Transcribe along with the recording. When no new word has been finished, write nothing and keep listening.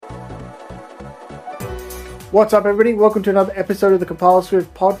What's up, everybody? Welcome to another episode of the Compile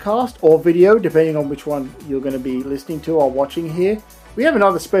Swift podcast, or video, depending on which one you're going to be listening to or watching here. We have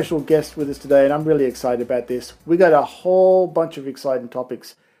another special guest with us today, and I'm really excited about this. We got a whole bunch of exciting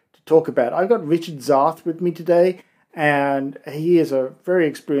topics to talk about. I've got Richard Zarth with me today, and he is a very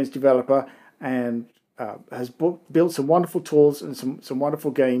experienced developer and has built some wonderful tools and some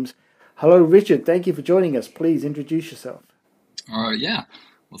wonderful games. Hello, Richard. Thank you for joining us. Please introduce yourself. Yeah.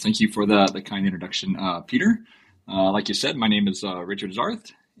 Well, thank you for the kind introduction, Peter. Like you said, my name is Richard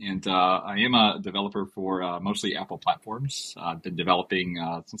Zarth, and I am a developer for mostly Apple platforms. I've been developing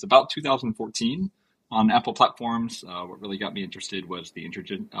since about 2014 on Apple platforms. What really got me interested was the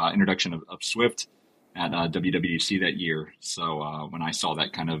introduction of Swift at WWDC that year. So when I saw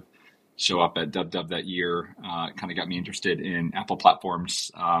that kind of show up at DubDub that year, it kind of got me interested in Apple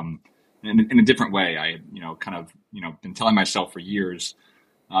platforms in a different way. I had, been telling myself for years,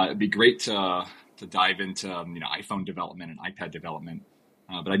 it'd be great to dive into iPhone development and iPad development,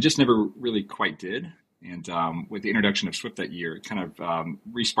 but I just never really quite did. And with the introduction of Swift that year, it kind of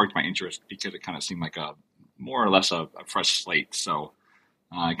re-sparked my interest because it kind of seemed like a more or less a fresh slate. So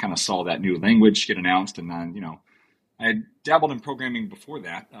I kind of saw that new language get announced, and then I had dabbled in programming before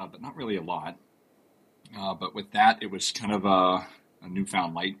that, but not really a lot. But with that, it was kind of a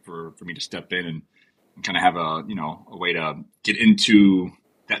newfound light for me to step in and kind of have a way to get into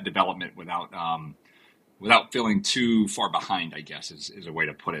that development without feeling too far behind, I guess is a way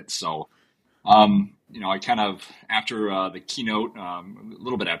to put it. So, I kind of, after the keynote, a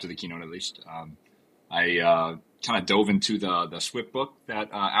little bit after the keynote at least, I kind of dove into the Swift book that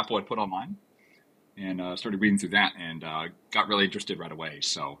Apple had put online and started reading through that and got really interested right away.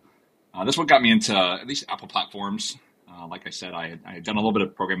 So that's what got me into at least Apple platforms. Like I said, I had done a little bit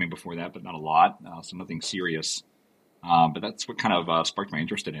of programming before that, but not a lot, so nothing serious. But that's what kind of sparked my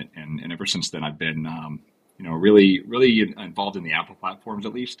interest in it, and ever since then I've been, really involved in the Apple platforms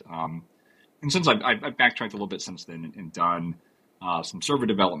at least. And since I've backtracked a little bit since then and done some server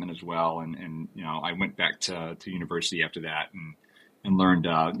development as well, and I went back to university after that and learned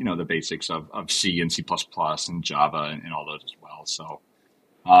the basics of C and C++ and Java and all those as well. So.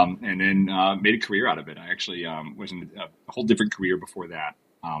 And then made a career out of it. I actually was in a whole different career before that,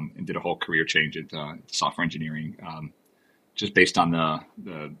 and did a whole career change into software engineering, just based on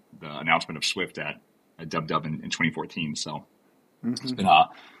the announcement of Swift at DubDub in 2014. So It's been a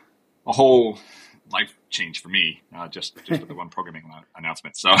whole life change for me, just with the one programming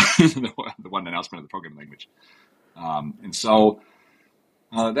announcement. So the one announcement of the programming language, and so.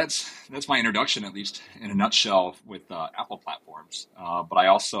 That's my introduction, at least in a nutshell, with Apple platforms. But I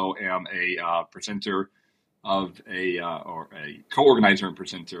also am a presenter of or a co-organizer and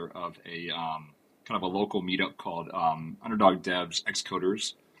presenter of a kind of a local meetup called Underdog Devs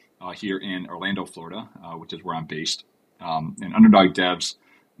Excoders here in Orlando, Florida, which is where I'm based. And Underdog Devs,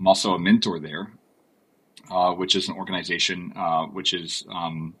 I'm also a mentor there, which is an organization which is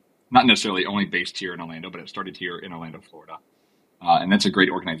not necessarily only based here in Orlando, but it started here in Orlando, Florida. And that's a great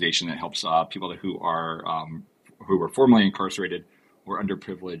organization that helps people who were formerly incarcerated or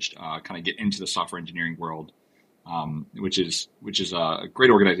underprivileged kind of get into the software engineering world, which is a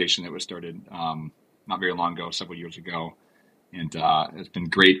great organization that was started not very long ago, several years ago, and it's been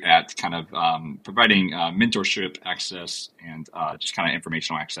great at kind of providing mentorship access and just kind of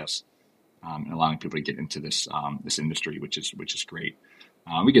informational access and allowing people to get into this industry, which is great.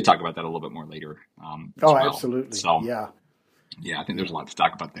 We could talk about that a little bit more later. Well. Absolutely. So, yeah. Yeah, I think there's a lot to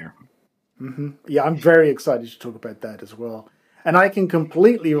talk about there. Mm-hmm. Yeah, I'm very excited to talk about that as well. And I can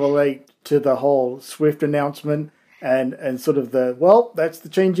completely relate to the whole Swift announcement and sort of that's the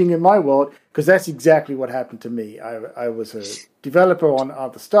changing in my world, because that's exactly what happened to me. I was a developer on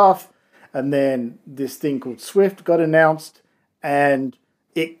other stuff, and then this thing called Swift got announced, and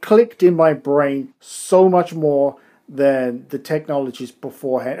it clicked in my brain so much more than the technologies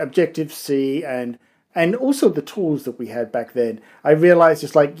beforehand, Objective-C and also the tools that we had back then. I realized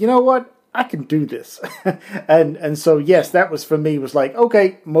it's like, you know what? I can do this. and so, yes, that was for me, was like,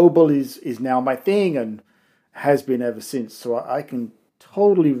 okay, mobile is now my thing and has been ever since. So I can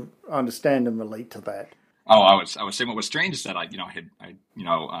totally understand and relate to that. Oh, I was saying what was strange is that I had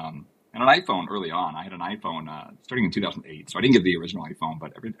an iPhone early on. I had an iPhone starting in 2008. So I didn't get the original iPhone,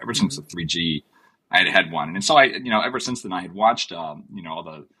 but ever since the 3G, I had one. And so ever since then I had watched, all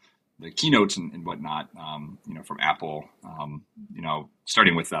the keynotes and whatnot, from Apple,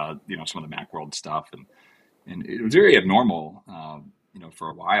 starting with, some of the Macworld stuff. And it was very abnormal, for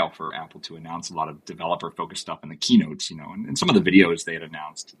a while for Apple to announce a lot of developer focused stuff in the keynotes, and some of the videos they had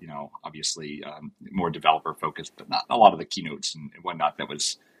announced, obviously more developer focused, but not a lot of the keynotes and whatnot that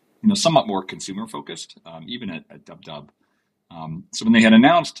was somewhat more consumer focused, even at DubDub. So when they had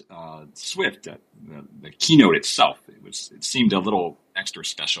announced Swift, the keynote itself, it seemed a little extra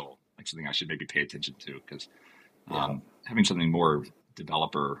special, like something I should maybe pay attention to, because having something more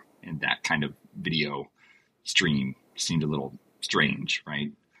developer in that kind of video stream seemed a little strange,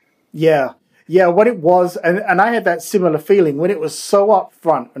 right? Yeah. Yeah, what it was, and I had that similar feeling when it was so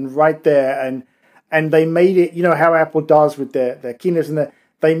upfront and right there, and they made it, how Apple does with their keynotes, and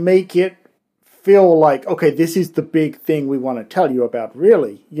they make it feel like, okay, this is the big thing we want to tell you about,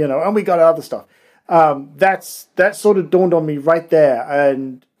 really, and we got other stuff. That sort of dawned on me right there,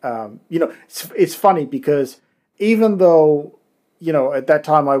 and it's funny because even though at that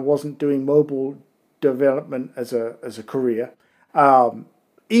time I wasn't doing mobile development as a career.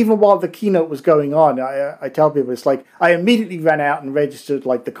 Even while the keynote was going on, I tell people, it's like I immediately ran out and registered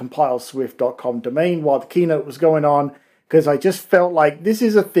like the compileswift.com domain while the keynote was going on, because I just felt like this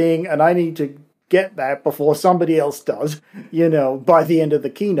is a thing and I need to get that before somebody else does, by the end of the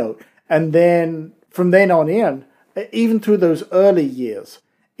keynote. And then from then on in, even through those early years,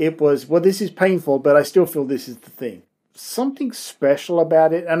 it was, well, this is painful, but I still feel this is the thing. Something special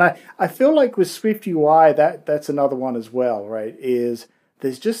about it. And I feel like with Swift UI, that's another one as well, right?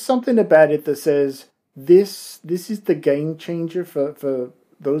 There's just something about it that says this is the game changer for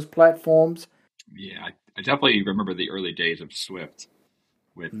those platforms. Yeah, I definitely remember the early days of Swift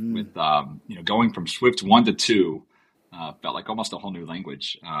with going from Swift 1 to 2 felt like almost a whole new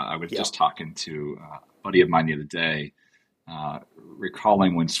language. I was just talking to a buddy of mine the other day,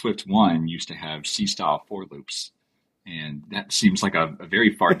 recalling when Swift 1 used to have C-style for loops. And that seems like a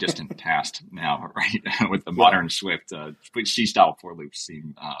very far distant past now, right? With the modern Swift, C-style for loops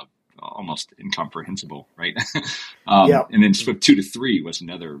seem almost incomprehensible, right? And then Swift 2 to 3 was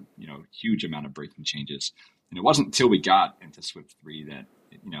another, huge amount of breaking changes. And it wasn't until we got into Swift 3 that,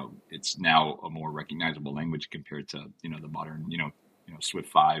 it's now a more recognizable language compared to, the modern, Swift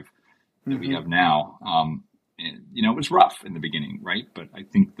 5 that we have now. And, it was rough in the beginning, right? But I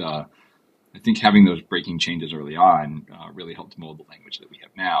think having those breaking changes early on really helped mold the language that we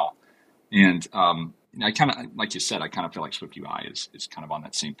have now. And I kind of, like you said, I kind of feel like Swift UI is kind of on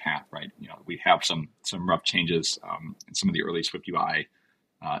that same path, right? We have some rough changes in some of the early Swift UI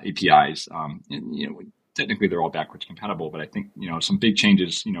APIs. And, technically they're all backwards compatible, but I think, some big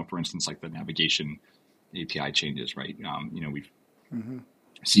changes, for instance, like the navigation API changes, right? We've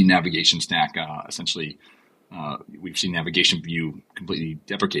seen navigation stack essentially. We've seen navigation view completely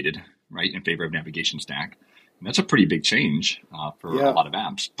deprecated, right, in favor of navigation stack. And that's a pretty big change for a lot of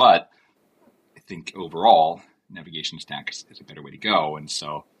apps. But I think overall, navigation stack is a better way to go. And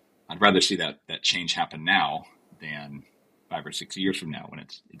so I'd rather see that change happen now than 5 or 6 years from now when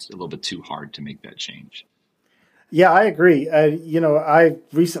it's a little bit too hard to make that change. Yeah, I agree. I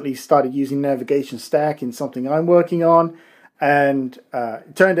recently started using navigation stack in something I'm working on. And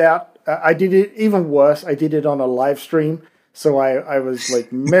it turned out I did it even worse. I did it on a live stream. So I was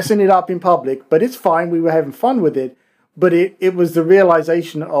like messing it up in public, but it's fine. We were having fun with it. But it was the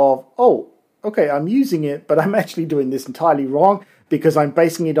realization of, oh, okay, I'm using it, but I'm actually doing this entirely wrong because I'm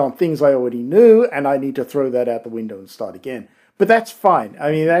basing it on things I already knew, and I need to throw that out the window and start again. But that's fine.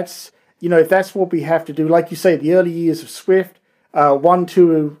 I mean, that's, if that's what we have to do, like you say, the early years of Swift, 1,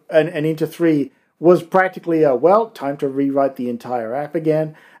 2, and into 3 was practically time to rewrite the entire app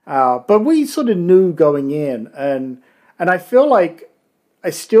again. But we sort of knew going in, and I feel like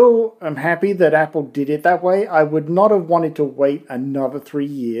I still am happy that Apple did it that way. I would not have wanted to wait another 3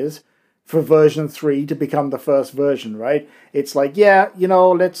 years for version 3 to become the first version, right? It's like,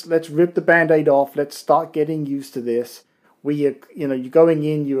 let's rip the Band-Aid off. Let's start getting used to this. You're going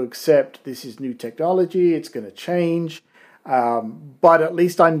in, you accept this is new technology. It's going to change. But at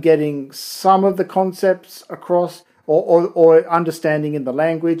least I'm getting some of the concepts across or understanding in the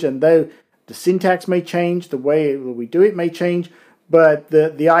language. And though the syntax may change, the way we do it may change, but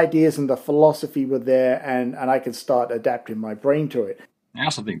the ideas and the philosophy were there, and I can start adapting my brain to it. I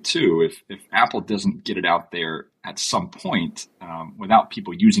also think, too, if Apple doesn't get it out there at some point without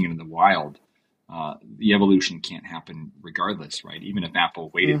people using it in the wild, the evolution can't happen regardless, right? Even if Apple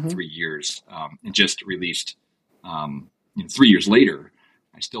waited 3 years and just released 3 years later,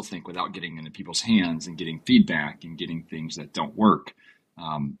 I still think without getting into people's hands and getting feedback and getting things that don't work,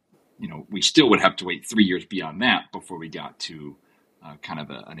 we still would have to wait 3 years beyond that before we got to kind of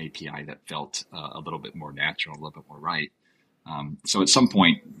an API that felt a little bit more natural, a little bit more right. So at some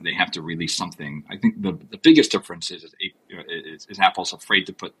point they have to release something. I think the biggest difference is Apple's afraid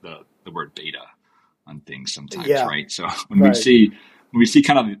to put the word beta on things sometimes, right? So when we see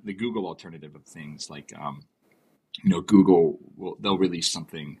kind of the Google alternative of things like, Google they'll release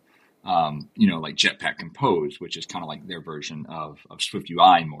something like Jetpack Compose, which is kind of like their version of Swift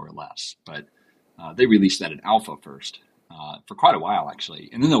UI, more or less. But they released that in alpha first for quite a while, actually.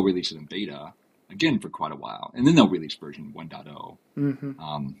 And then they'll release it in beta again for quite a while. And then they'll release version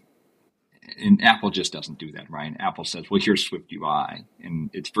 1.0. And Apple just doesn't do that, right? Apple says, well, here's Swift UI,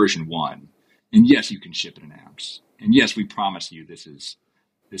 and it's version 1. And yes, you can ship it in apps. And yes, we promise you this is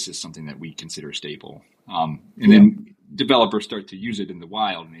something that we consider stable. Then developers start to use it in the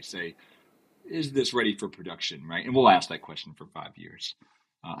wild, and they say, is this ready for production, right? And we'll ask that question for 5 years.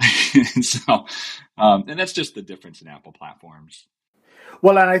 And that's just the difference in Apple platforms.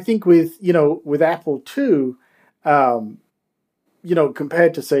 Well, and I think with Apple too,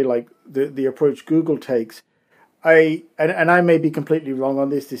 compared to say like the approach Google takes, I may be completely wrong on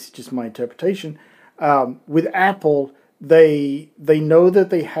this. This is just my interpretation. With Apple, they know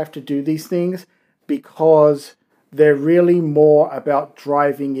that they have to do these things because they're really more about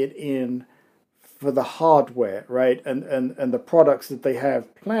driving it in for the hardware, right? And the products that they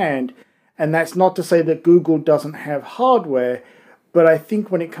have planned. And that's not to say that Google doesn't have hardware, but I think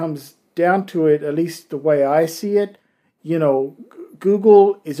when it comes down to it, at least the way I see it,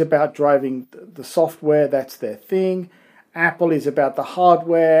 Google is about driving the software. That's their thing. Apple is about the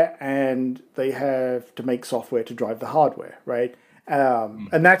hardware, and they have to make software to drive the hardware, right?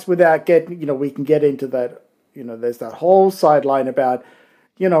 And that's without getting, we can get into that, there's that whole sideline about,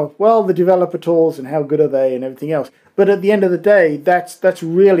 the developer tools and how good are they and everything else. But at the end of the day, that's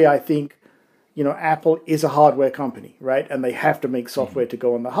really, I think, Apple is a hardware company, right? And they have to make software to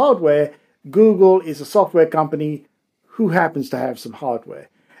go on the hardware. Google is a software company who happens to have some hardware.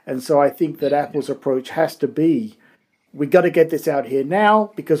 And so I think that Apple's approach has to be, we got to get this out here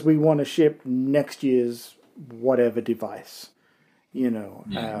now because we want to ship next year's whatever device,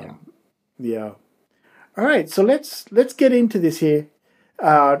 Yeah. All right, so let's get into this here.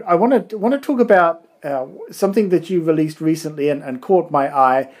 I want to talk about something that you released recently and caught my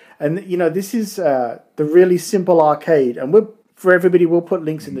eye. And, this is the Really Simple Arcade. And for everybody, we'll put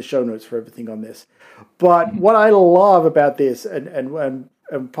links in the show notes for everything on this. But what I love about this, and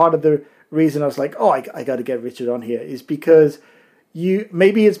part of the reason I was like, I got to get Richard on here, is because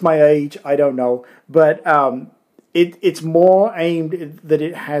maybe it's my age, I don't know, but it's more aimed that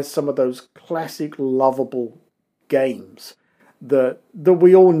it has some of those classic lovable games that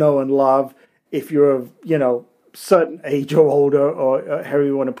we all know and love if you're of certain age or older, or however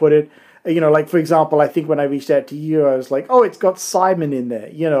you want to put it. Like, for example, I think when I reached out to you, I was like, it's got Simon in there,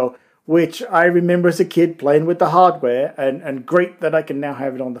 which I remember as a kid playing with the hardware, and great that I can now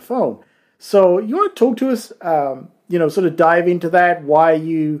have it on the phone. So you want to talk to us, sort of dive into that, why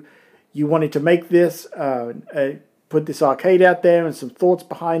you wanted to make this, put this arcade out there, and some thoughts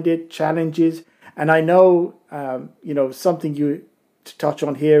behind it, challenges. And I know, something you to touch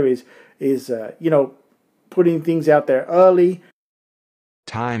on here is putting things out there early.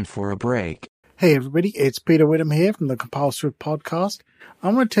 Time for a break. Hey everybody, it's Peter Whittam here from the Compile Swift podcast.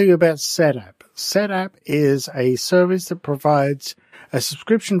 I'm going to tell you about Setapp. Setapp is a service that provides a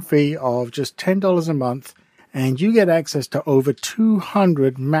subscription fee of just $10 a month, and you get access to over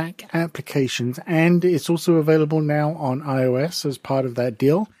 200 Mac applications, and it's also available now on iOS as part of that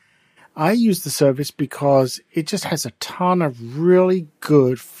deal. I use the service because it just has a ton of really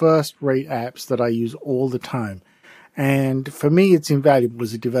good first-rate apps that I use all the time. And for me, it's invaluable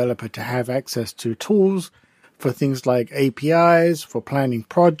as a developer to have access to tools for things like APIs, for planning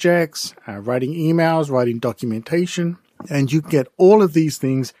projects, writing emails, writing documentation. And you can get all of these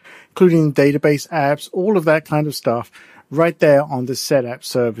things, including database apps, all of that kind of stuff, right there on the Setapp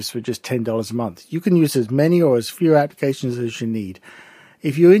service for just $10 a month. You can use as many or as few applications as you need.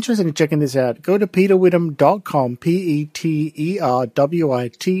 If you're interested in checking this out, go to peterwhittam.com,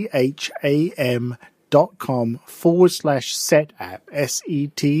 peterwhitham.com/Setapp,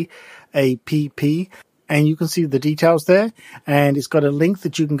 SETAPP, and you can see the details there. And it's got a link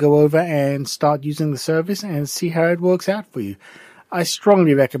that you can go over and start using the service and see how it works out for you. I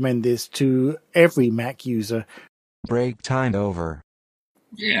strongly recommend this to every Mac user. Break time over.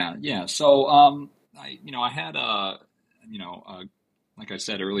 Yeah. So, I had like I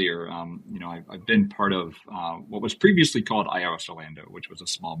said earlier, I've been part of what was previously called iOS Orlando, which was a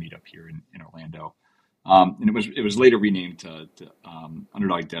small meetup here in Orlando, and it was later renamed to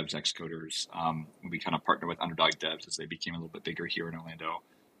Underdog Devs Xcoders. We kind of partnered with Underdog Devs as they became a little bit bigger here in Orlando,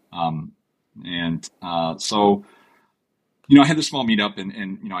 so I had this small meetup,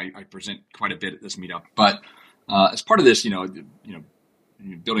 and I present quite a bit at this meetup, but as part of this,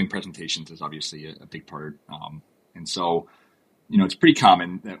 building presentations is obviously a big part, and so. It's pretty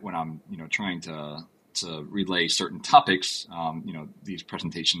common that when I'm, trying to to relay certain topics, these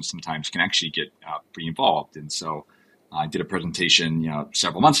presentations sometimes can actually get pretty involved. And so I did a presentation,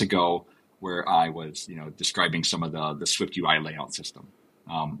 several months ago where I was, describing some of the Swift UI layout system.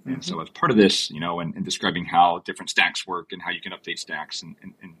 And so as part of this, and describing how different stacks work and how you can update stacks and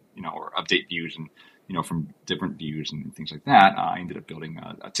or update views and, from different views and things like that, I ended up building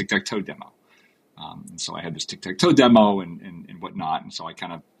a tic-tac-toe demo. And so I had this tic-tac-toe demo and whatnot. And so I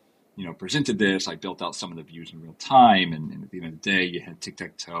kind of, presented this. I built out some of the views in real time. And at the end of the day, you had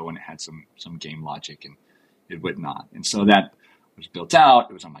tic-tac-toe and it had some game logic and whatnot. And so that was built out.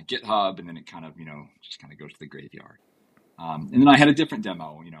 It was on my GitHub. And then it kind of, just kind of goes to the graveyard. And then I had a different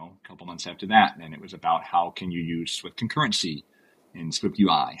demo, a couple months after that. And it was about how can you use Swift concurrency in Swift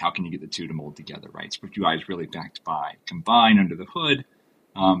UI? How can you get the two to mold together, right? Swift UI is really backed by Combine under the hood.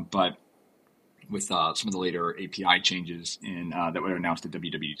 But with some of the later API changes that were announced at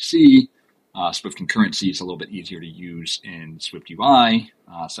WWDC, Swift concurrency is a little bit easier to use in Swift UI,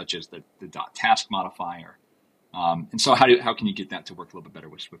 such as the .task modifier. And so how can you get that to work a little bit better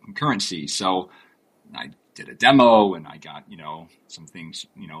with Swift concurrency? So I did a demo and I got, some things,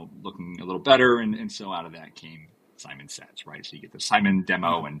 looking a little better. And so out of that came Simon Says, right? So you get the Simon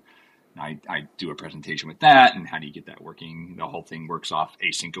demo and I do a presentation with that, and how do you get that working? The whole thing works off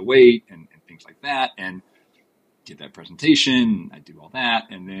async await and things like that, and get that presentation. I do all that,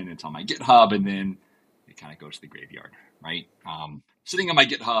 and then it's on my GitHub, and then it kind of goes to the graveyard, right? Sitting on my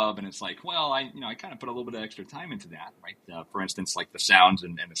GitHub, and it's like, well, I kind of put a little bit of extra time into that, right? For instance, like the sounds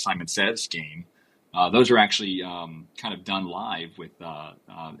and the Simon Says game, those are actually kind of done live with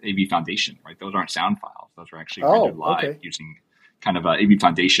AV Foundation, right? Those aren't sound files; those are actually rendered live using kind of AV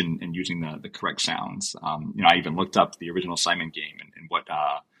Foundation and using the correct sounds. I even looked up the original Simon game and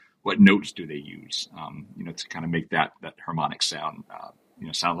what notes do they use, to kind of make that harmonic sound,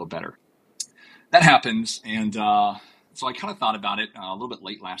 sound a little better. That happens. And so I kind of thought about it a little bit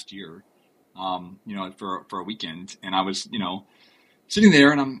late last year, for a weekend. And I was, sitting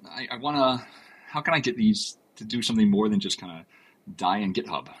there and I want to, how can I get these to do something more than just kind of die in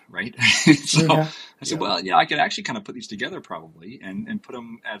GitHub, right? So I said, well, I could actually kind of put these together probably and put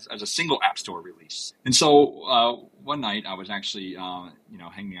them as a single App Store release. And so one night I was actually,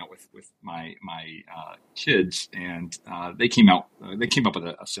 hanging out with my kids, and they came up with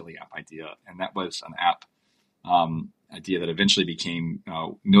a silly app idea, and that was an app idea that eventually became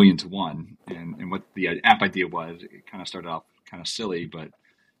Million to One. And what the app idea was, it kind of started off kind of silly, but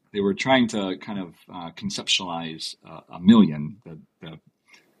they were trying to kind of conceptualize a million, the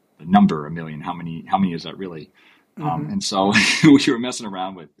number a million. How many is that really? And so we were messing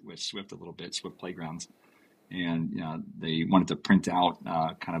around with Swift a little bit, Swift Playgrounds, and they wanted to print out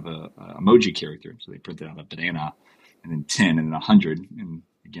kind of a emoji character. So they printed out a banana, and then 10, and then 100. And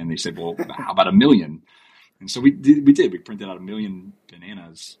again, they said, well, how about a million? And so we did. We printed out a million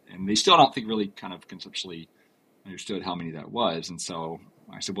bananas, and they still don't think really kind of conceptually understood how many that was. And so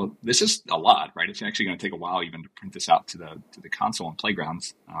I said, well, this is a lot, right? It's actually going to take a while even to print this out to the console and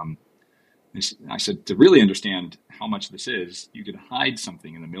Playgrounds. I said, to really understand how much this is, you could hide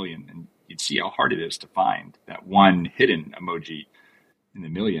something in the million, and you'd see how hard it is to find that one hidden emoji in the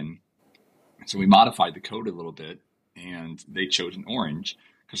million. So we modified the code a little bit, and they chose an orange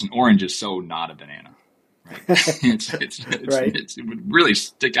because an orange is so not a banana. Right, it would really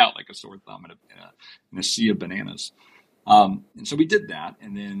stick out like a sore thumb in a sea of bananas. And so we did that,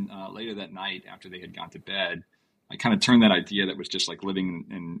 and then later that night, after they had gone to bed, I kind of turned that idea that was just like living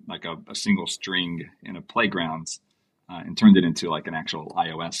in like a single string in a Playgrounds, and turned it into like an actual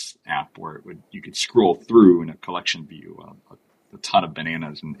iOS app where you could scroll through in a collection view a ton of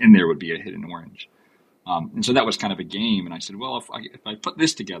bananas, and in there would be a hidden orange. And so that was kind of a game. And I said, well, if I put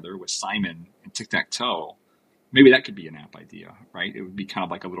this together with Simon and Tic-Tac-Toe, maybe that could be an app idea, right? It would be kind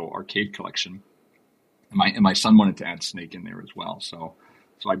of like a little arcade collection. And my son wanted to add Snake in there as well. So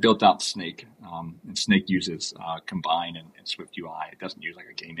I built out Snake, and Snake uses Combine and Swift UI. It doesn't use like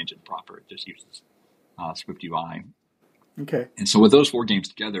a game engine proper. It just uses Swift UI. Okay. And so with those four games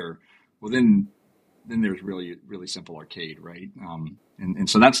together, well, then there's really, really simple arcade, right? And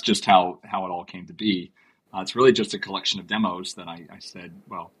so that's just how it all came to be. It's really just a collection of demos that I said,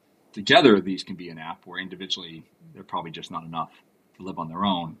 well, together these can be an app, where individually they're probably just not enough to live on their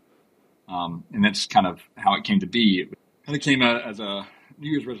own. And that's kind of how it came to be. It kind of came out as a New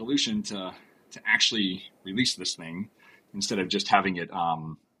Year's resolution to actually release this thing instead of just having it,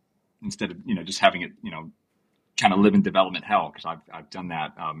 just having it, kind of live in development hell. Because I've done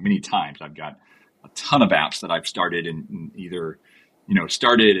that many times. I've got a ton of apps that I've started and either,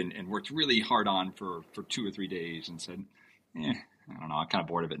 started and worked really hard on for 2 or 3 days and said, I don't know, I'm kind of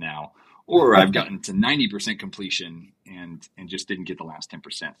bored of it now. or I've gotten to 90% completion and just didn't get the last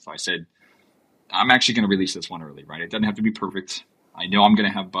 10%. So I said, I'm actually going to release this one early, right? It doesn't have to be perfect. I know I'm going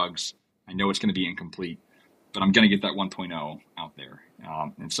to have bugs. I know it's going to be incomplete, but I'm going to get that 1.0 out there.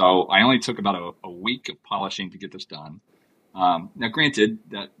 And so I only took about a week of polishing to get this done. Now, granted,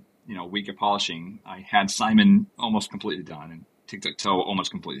 that week of polishing, I had Simon almost completely done and Tic-Tac-Toe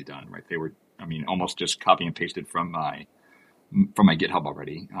almost completely done, right? They were, almost just copy and pasted from my GitHub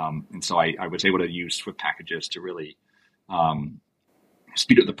already. And so I was able to use Swift packages to really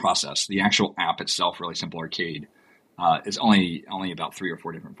speed up the process. The actual app itself, Really Simple Arcade, is only about 3 or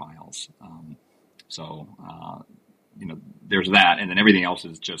 4 different files. There's that, and then everything else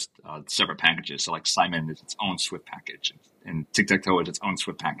is just separate packages. So like Simon is its own Swift package, and Tic-Tac-Toe is its own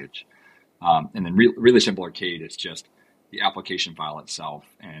Swift package. And then Really Simple Arcade is just the application file itself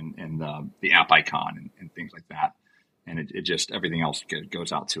and the app icon and things like that. And it just, everything else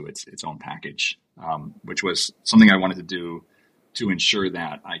goes out to its own package, which was something I wanted to do to ensure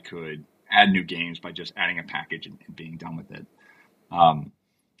that I could add new games by just adding a package and being done with it.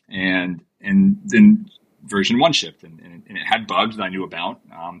 And then version 1 shipped, and it had bugs that I knew about.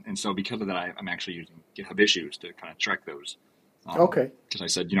 And so because of that, I'm actually using GitHub issues to kind of track those. Okay. Because I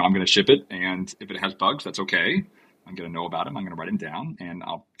said, I'm going to ship it, and if it has bugs, that's okay. I'm going to know about them. I'm going to write them down, and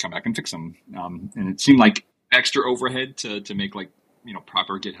I'll come back and fix them. And it seemed like extra overhead to make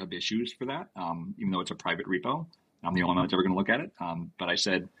proper GitHub issues for that, even though it's a private repo. I'm the only one that's ever going to look at it. But I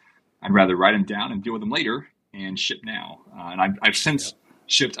said, I'd rather write them down and deal with them later and ship now. And I've since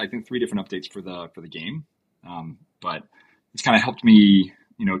shipped, I think, 3 different updates for the game. But it's kind of helped me,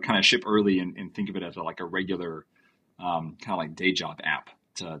 kind of ship early and think of it as a regular kind of like day job app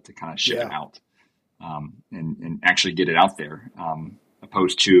to kind of ship it out and actually get it out there,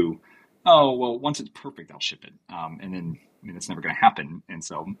 opposed to, oh, well, once it's perfect, I'll ship it. And then, it's never going to happen. And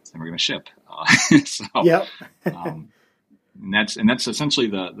so it's never going to ship. And that's essentially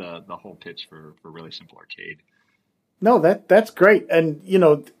the whole pitch for Really Simple Arcade. No, that's great. And,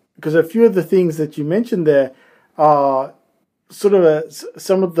 because a few of the things that you mentioned there are sort of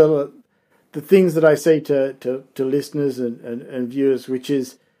some of the things that I say to listeners and viewers, which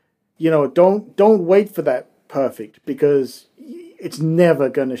is, don't wait for that perfect, because it's never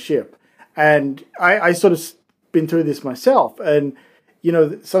going to ship. And I sort of been through this myself. And,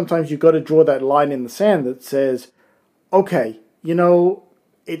 sometimes you've got to draw that line in the sand that says, okay,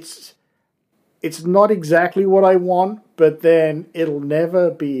 it's not exactly what I want, but then it'll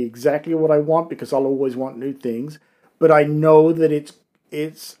never be exactly what I want, because I'll always want new things. But I know that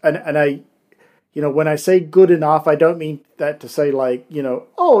it's and I, when I say good enough, I don't mean that to say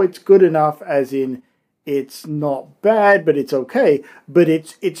oh, it's good enough as in it's not bad, but it's okay. But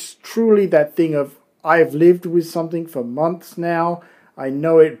it's truly that thing of, I've lived with something for months now. I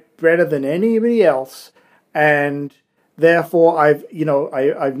know it better than anybody else, and therefore I've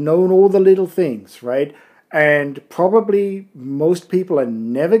known all the little things, right? And probably most people are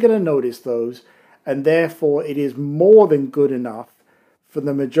never going to notice those, and therefore it is more than good enough for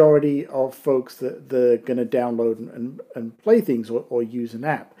the majority of folks that they're going to download and play things or use an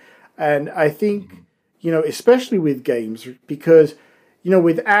app. And I think, especially with games, because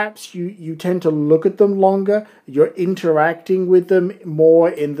with apps, you tend to look at them longer. You're interacting with them more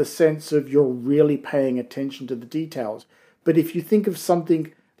in the sense of you're really paying attention to the details. But if you think of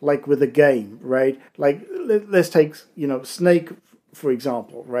something like with a game, right? Like let's take, Snake, for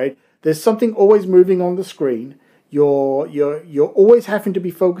example, right? There's something always moving on the screen. You're always having to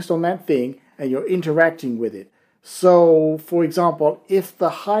be focused on that thing, and you're interacting with it. So, for example, if the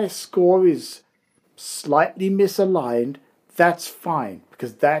highest score is slightly misaligned, that's fine,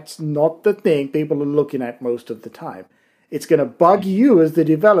 because that's not the thing people are looking at most of the time. It's going to bug you as the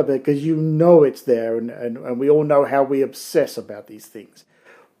developer, because it's there, and we all know how we obsess about these things.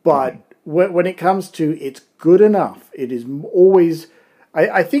 But when it comes to it's good enough, it is always...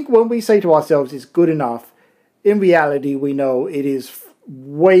 I think when we say to ourselves it's good enough, in reality we know it is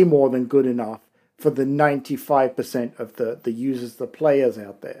way more than good enough for the 95% of the users, the players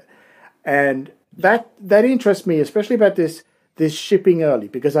out there. And that interests me, especially about this shipping early,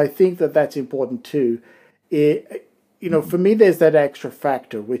 because I think that that's important too. For me, there's that extra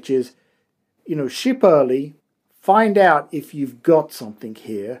factor, which is, ship early, find out if you've got something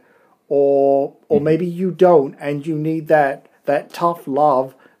here, or maybe you don't, and you need that tough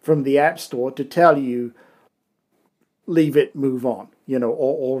love from the App Store to tell you, leave it, move on,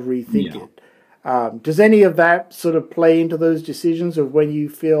 or rethink it. Does any of that sort of play into those decisions of when you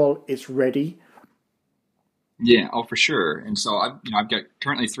feel it's ready? Yeah, for sure. And so I've got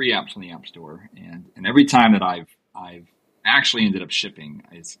currently 3 apps on the App Store, and every time that I've actually ended up shipping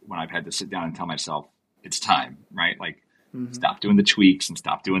is when I've had to sit down and tell myself it's time, right? Like stop doing the tweaks and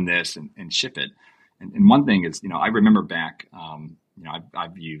stop doing this and ship it. And one thing is, I remember back,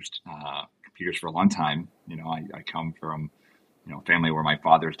 I've used computers for a long time. I come from, a family where my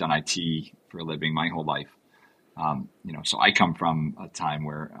father's done IT for a living my whole life. So I come from a time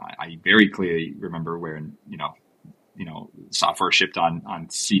where I very clearly remember when, software shipped on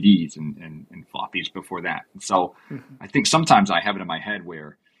CDs and floppies before that. And so I think sometimes I have it in my head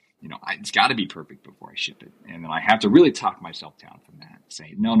where, it's got to be perfect before I ship it. And then I have to really talk myself down from that,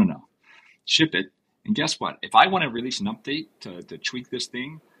 say, no, ship it. And guess what? If I want to release an update to tweak this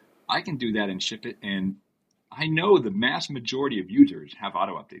thing, I can do that and ship it. And I know the mass majority of users have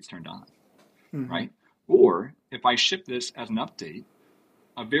auto updates turned on, right? Or if I ship this as an update,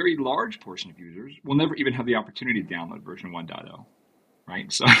 a very large portion of users will never even have the opportunity to download version 1.0,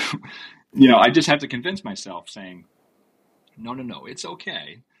 right? So, I just have to convince myself saying, no, it's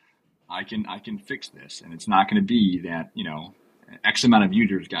okay. I can fix this. And it's not going to be that, X amount of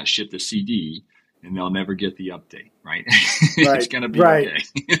users got shipped a CD and they'll never get the update, right? It's going to be okay.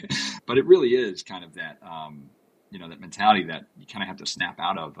 But it really is kind of that, that mentality that you kind of have to snap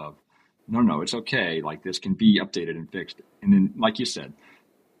out of no, it's okay. Like this can be updated and fixed. And then, like you said,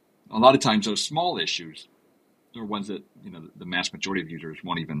 a lot of times those small issues are ones that, the mass majority of users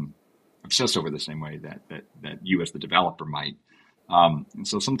won't even obsess over the same way that you as the developer might. And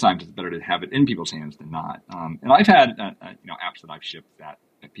so sometimes it's better to have it in people's hands than not. And I've had, apps that I've shipped that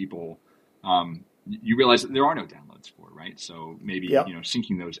people, you realize that there are no downloads for, right? So maybe,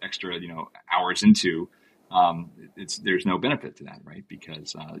 syncing those extra, hours into, there's no benefit to that, right?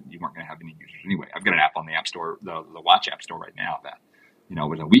 Because you weren't going to have any users anyway. I've got an app on the App Store, the Watch App Store right now that,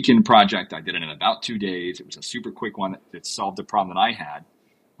 was a weekend project. I did it in about 2 days. It was a super quick one that solved the problem that I had.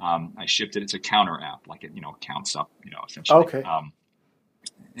 I shipped it. It's a counter app, like it, counts up, essentially. Okay.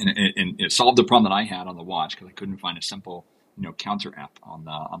 And it solved the problem that I had on the watch because I couldn't find a simple, counter app on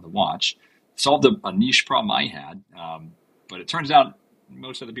the watch. Solved a niche problem I had, but it turns out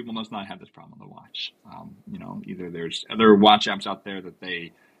most other people must not have this problem on the watch. Either there's other watch apps out there that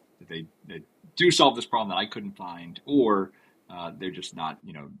they do solve this problem that I couldn't find, or they're just not,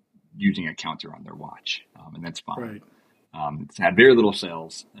 using a counter on their watch, and that's fine. Right. It's had very little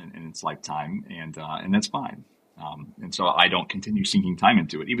sales in its lifetime, and that's fine. And so I don't continue sinking time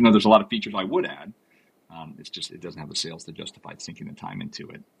into it, even though there's a lot of features I would add. It's just, it doesn't have the sales to justify sinking the time into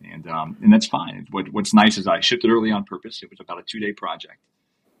it. And that's fine. What's nice is I shipped it early on purpose. It was about a 2-day project.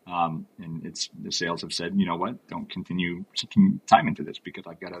 And the sales have said, you know what, don't continue sinking time into this because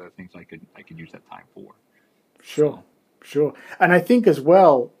I've got other things I could use that time for. Sure. And I think as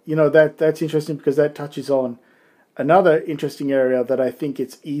well, that's interesting because that touches on another interesting area that I think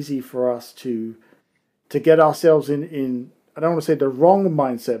it's easy for us to get ourselves in, I don't want to say the wrong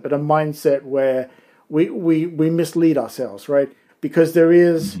mindset, but a mindset where we mislead ourselves, right? Because there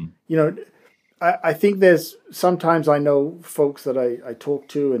is, I think there's sometimes I know folks that I talk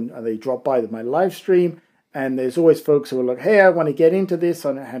to and they drop by my live stream, and there's always folks who are like, hey, I want to get into this,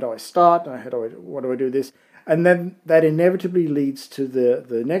 and how do I start? What do I do this? And then that inevitably leads to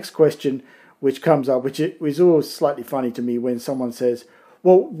the next question, which comes up, which is always slightly funny to me when someone says,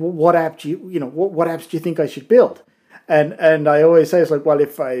 well, what app do what apps do you think I should build? And I always say, it's like, well,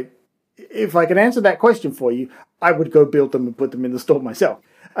 if I can answer that question for you, I would go build them and put them in the store myself.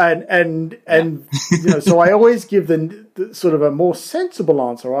 And so I always give the sort of a more sensible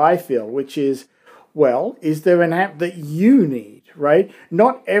answer, I feel, which is, well, is there an app that you need, right?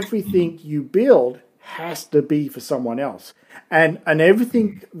 Not everything you build has to be for someone else. And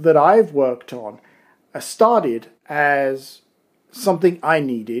everything that I've worked on started as something I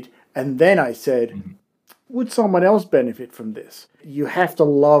needed, and then I said, would someone else benefit from this? You have to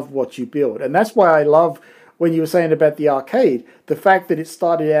love what you build. And that's why I love when you were saying about the arcade, the fact that it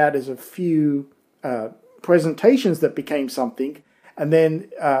started out as a few presentations that became something, and then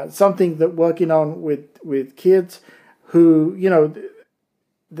something that working on with kids who,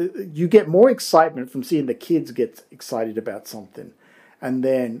 you get more excitement from seeing the kids get excited about something, and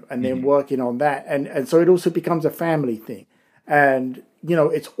then working on that. And so it also becomes a family thing. And,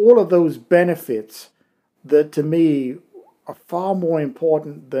 it's all of those benefits that to me are far more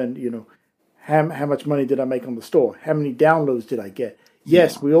important than, how much money did I make on the store? How many downloads did I get?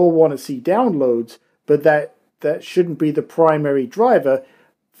 Yes, we all want to see downloads, but that shouldn't be the primary driver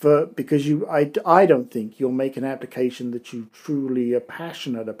because I don't think you'll make an application that you truly are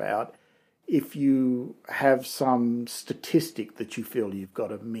passionate about if you have some statistic that you feel you've got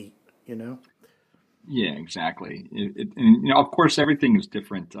to meet, Yeah, exactly. And of course, everything is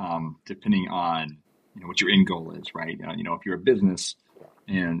different depending on what your end goal is, right? If you're a business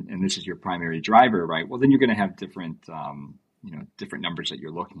and this is your primary driver, right? Well, then you're going to have different, different numbers that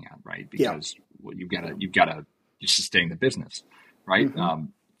you're looking at, right? Because you've got to just sustain the business, right? Mm-hmm.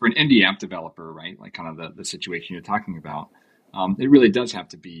 For an indie app developer, right? Like kind of the situation you're talking about, it really does have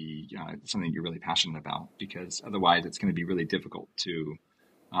to be something you're really passionate about, because otherwise it's going to be really difficult to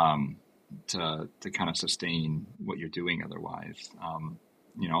kind of sustain what you're doing otherwise.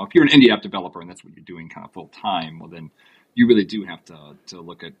 If you're an indie app developer and that's what you're doing kind of full time, well, then you really do have to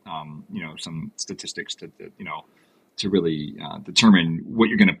look at, some statistics to really determine what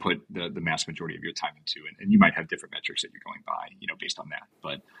you're going to put the mass majority of your time into. And you might have different metrics that you're going by, based on that.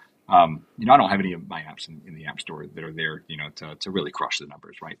 But, I don't have any of my apps in the App Store that are there, to really crush the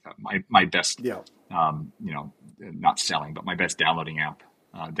numbers, right? My best, not selling, but my best downloaded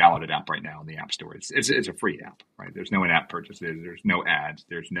app right now in the App Store. It's a free app, right? There's no in-app purchases. There's no ads.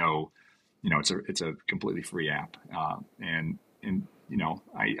 There's no, it's a completely free app. And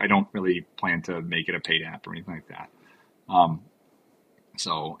I don't really plan to make it a paid app or anything like that.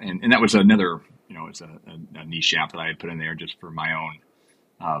 So that was another, it's a niche app that I had put in there just for my own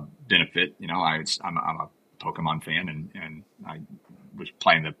benefit. I'm a Pokemon fan, and I was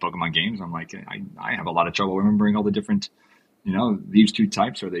playing the Pokemon games. I'm like, I have a lot of trouble remembering all the different, these two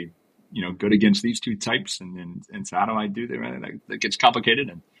types. Are they, good against these two types? And so how do I do that? That gets complicated.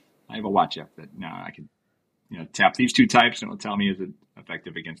 And I have a watch app that now I can, tap these two types and it'll tell me, is it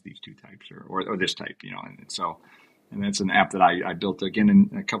effective against these two types or this type, and that's an app that I built again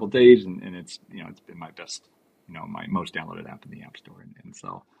in a couple of days, and it's, it's been my best, my most downloaded app in the App Store. And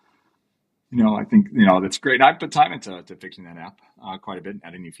so, I think, that's great. And I put time into fixing that app quite a bit,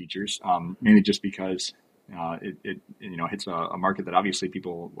 adding new features, mainly just because it hits a market that obviously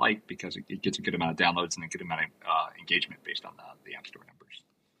people like, because it gets a good amount of downloads and a good amount of engagement based on the App Store numbers.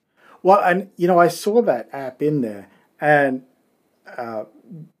 Well, and, I saw that app in there, and I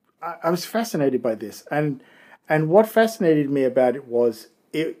was fascinated by this. And what fascinated me about it was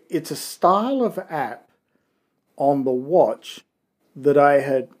it's a style of app on the watch that I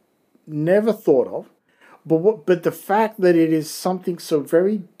had never thought of, but the fact that it is something so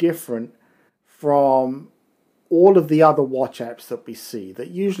very different from all of the other watch apps that we see that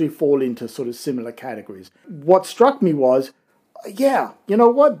usually fall into sort of similar categories. What struck me was, you know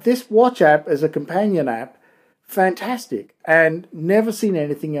what? This watch app as a companion app, fantastic, and never seen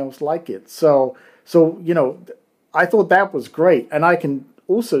anything else like it. So I thought that was great, and I can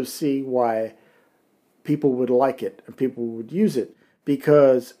also see why people would like it and people would use it,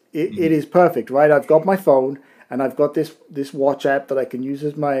 because it is perfect, right? I've got my phone and I've got this watch app that I can use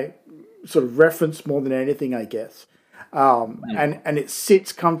as my sort of reference more than anything, I guess. And it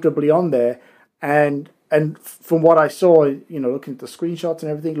sits comfortably on there, and from what I saw, looking at the screenshots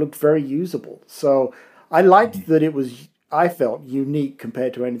and everything, it looked very usable. So I liked that it was, I felt, unique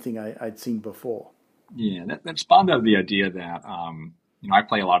compared to anything I'd seen before. Yeah, that spawned out of the idea that I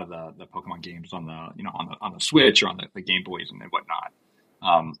play a lot of the Pokemon games on the on the Switch or on the Game Boys and whatnot.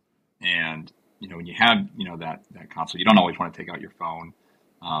 And when you have that console, you don't always want to take out your phone.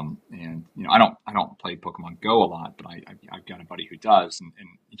 And I don't play Pokemon Go a lot, but I've got a buddy who does, and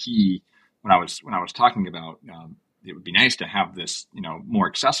he, when I was talking about it would be nice to have this more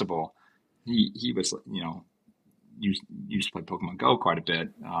accessible. He was used to play Pokemon Go quite a bit,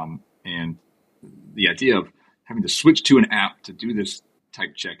 and the idea of having to switch to an app to do this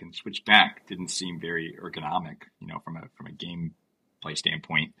type check and switch back didn't seem very ergonomic, from a gameplay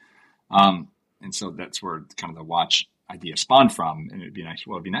standpoint. And so that's where kind of the watch idea spawned from. And it'd be nice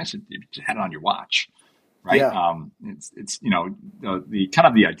if you just had it on your watch, right? Yeah. It's the kind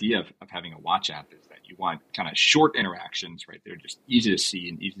of the idea of having a watch app is that you want kind of short interactions, right? They're just easy to see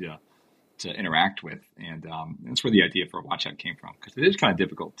and easy to interact with. And that's where the idea for a watch app came from, because it is kind of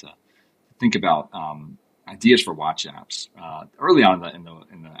difficult to think about ideas for watch apps. Early on in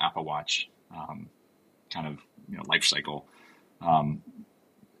the Apple Watch kind of life cycle,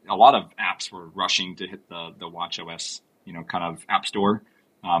 a lot of apps were rushing to hit the Watch OS kind of app store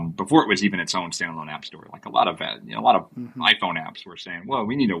before it was even its own standalone app store. Like a lot of Mm-hmm. iPhone apps were saying, well,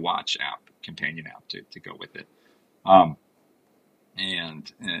 we need a watch app, companion app to go with it.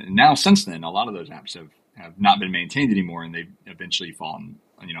 And now since then, a lot of those apps have not been maintained anymore, and they've eventually fallen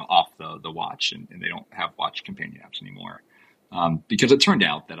off the watch, and they don't have watch companion apps anymore, because it turned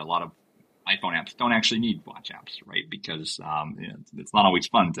out that a lot of iPhone apps don't actually need watch apps, right? Because it's not always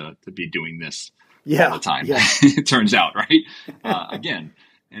fun to be doing this all the time. Yeah. It turns out, right? Again,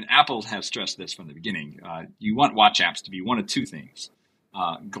 and Apple has stressed this from the beginning. You want watch apps to be one of two things: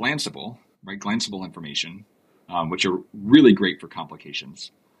 glanceable, right? Glanceable information, which are really great for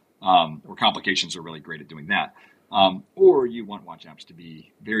complications, or complications are really great at doing that. Or you want watch apps to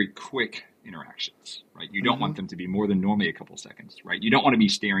be very quick interactions, right? You don't want them to be more than normally a couple seconds, right? You don't want to be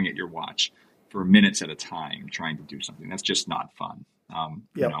staring at your watch for minutes at a time trying to do something. That's just not fun.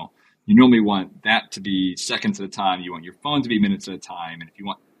 You know, you normally want that to be seconds at a time. You want your phone to be minutes at a time. And if you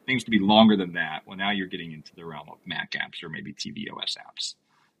want things to be longer than that, well, now you're getting into the realm of Mac apps or maybe tvOS apps.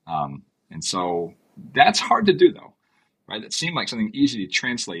 And so that's hard to do, though. Right, that seemed like something easy to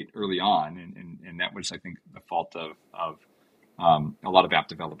translate early on, and that was, I think, the fault of a lot of app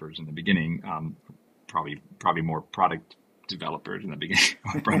developers in the beginning. Probably more product developers in the beginning,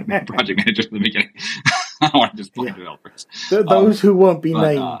 or project managers in the beginning. I don't want to just blame developers. Those who won't be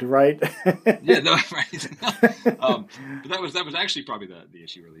named, right? Yeah, no, right. But that was actually probably the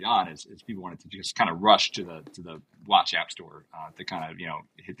issue early on is people wanted to just kind of rush to the Watch App Store to kind of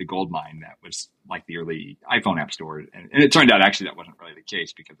hit the gold mine that was like the early iPhone App Store, and it turned out actually that wasn't really the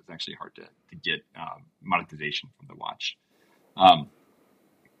case because it's actually hard to get monetization from the watch. And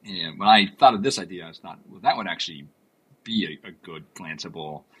when I thought of this idea, I thought, well, that would actually be a good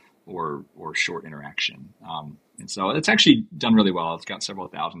glanceable or short interaction. And so it's actually done really well. It's got several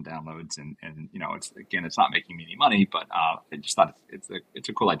thousand downloads and it's not making me any money, but I just thought it's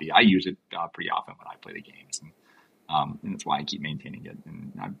a cool idea. I use it pretty often when I play the games, and that's why I keep maintaining it.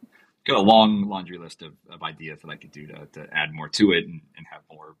 And I've got a long laundry list of ideas that I could do to add more to it and have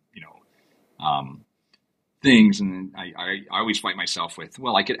more, things. And I always fight myself with,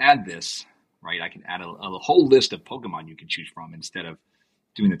 well, I could add this, right? I could add a whole list of Pokemon you could choose from instead of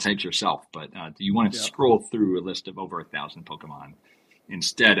doing the types yourself. But do you want to scroll through a list of over 1,000 Pokemon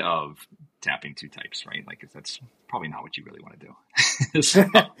instead of tapping 2 types, right? Like, that's probably not what you really want to do. So,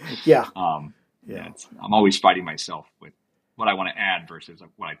 I'm always fighting myself with what I want to add versus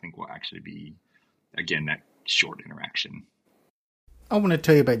what I think will actually be, again, that short interaction. I want to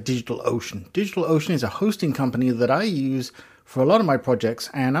tell you about DigitalOcean. DigitalOcean is a hosting company that I use for a lot of my projects,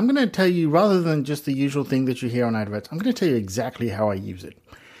 and I'm going to tell you, rather than just the usual thing that you hear on adverts, I'm going to tell you exactly how I use it.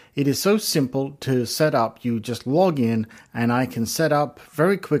 It is so simple to set up. You just log in, and I can set up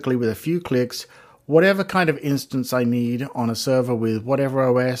very quickly with a few clicks whatever kind of instance I need on a server with whatever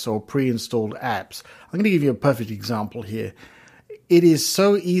OS or pre-installed apps. I'm going to give you a perfect example here. It is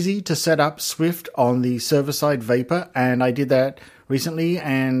so easy to set up Swift on the server-side Vapor, and I did that recently,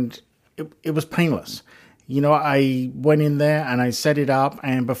 and it was painless. I went in there and I set it up,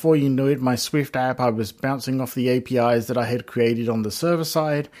 and before you knew it, my Swift app, I was bouncing off the APIs that I had created on the server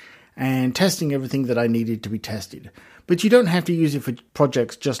side and testing everything that I needed to be tested. But you don't have to use it for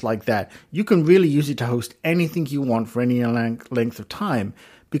projects just like that. You can really use it to host anything you want for any length of time,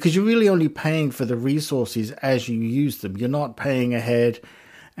 because you're really only paying for the resources as you use them. You're not paying ahead.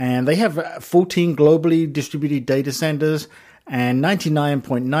 And they have 14 globally distributed data centers and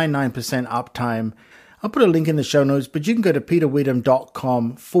 99.99% uptime. I'll put a link in the show notes, but you can go to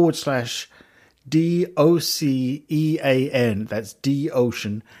peterwitham.com/DOCEAN. That's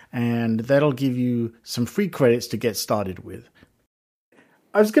DOcean. And that'll give you some free credits to get started with.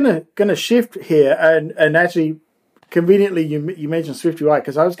 I was gonna shift here and actually conveniently you mentioned SwiftUI,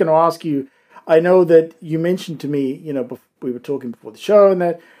 because I was going to ask you, I know that you mentioned to me, we were talking before the show and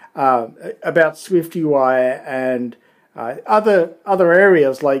that about SwiftUI and other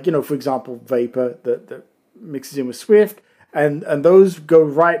areas like, for example, Vapor that mixes in with Swift, and those go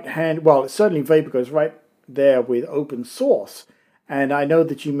right hand. Well, certainly Vapor goes right there with open source. And I know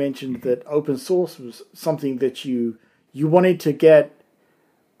that you mentioned that open source was something that you wanted to get.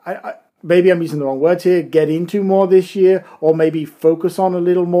 Maybe I'm using the wrong words here, get into more this year, or maybe focus on a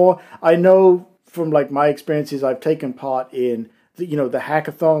little more. I know from my experiences, I've taken part in the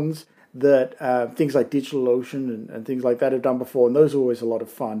hackathons that things like DigitalOcean and things like that have done before, and those are always a lot of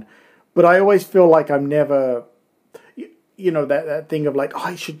fun. But I always feel like I'm never, that thing of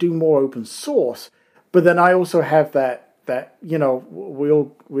I should do more open source. But then I also have that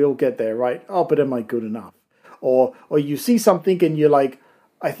we'll get there, right? Oh, but am I good enough? Or you see something and you're like,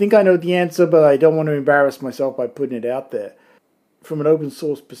 I think I know the answer, but I don't want to embarrass myself by putting it out there. From an open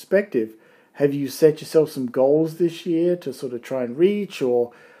source perspective, have you set yourself some goals this year to sort of try and reach,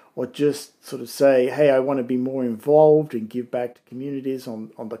 or just sort of say, hey, I want to be more involved and give back to communities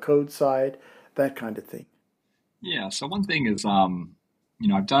on the code side, that kind of thing? Yeah. So one thing is,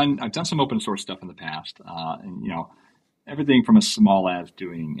 I've done some open source stuff in the past, and everything from as small as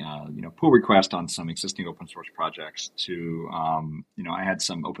doing, pull request on some existing open source projects to, I had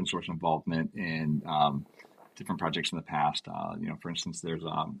some open source involvement in different projects in the past. For instance, there's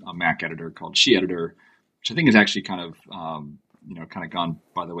a Mac editor called SheEditor, which I think is actually kind of gone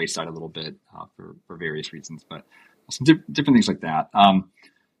by the wayside a little bit for various reasons, but some different things like that.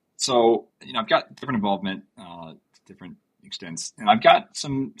 So, I've got different involvement to different extents, and I've got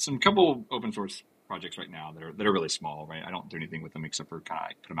some couple open source projects right now that are really small, right? I don't do anything with them except for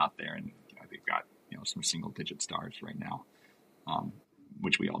kind of put them out there, and they've got some single digit stars right now,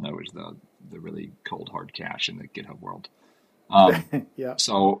 which we all know is the really cold hard cache in the GitHub world. Yeah.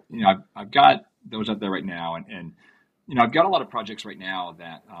 So I've got those out there right now, and I've got a lot of projects right now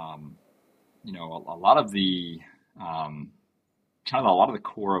that a lot of the a lot of the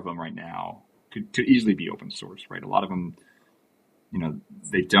core of them right now could easily be open source, right? A lot of them,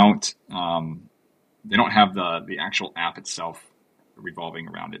 they don't have the actual app itself revolving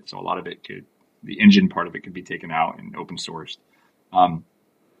around it. So a lot of it the engine part of it could be taken out and open sourced.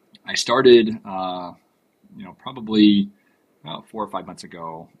 I started, probably 4 or 5 months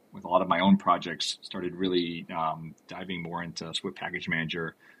ago with a lot of my own projects, started really diving more into Swift Package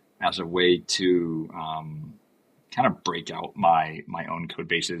Manager as a way to kind of break out my own code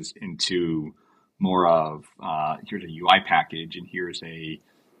bases into more of here's a UI package, and here's a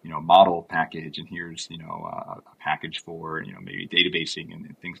model package, and here's a package for maybe databasing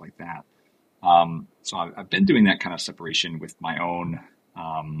and things like that. So I've been doing that kind of separation with my own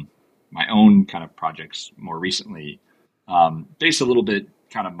kind of projects more recently, based a little bit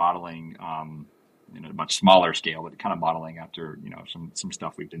kind of modeling a much smaller scale, but kind of modeling after some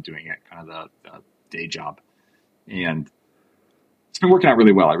stuff we've been doing at kind of the day job. And it's been working out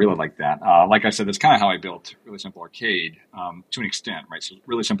really well. I really like that. Like I said, that's kind of how I built Really Simple Arcade to an extent, right? So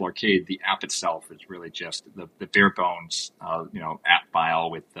Really Simple Arcade, the app itself is really just the bare bones, app file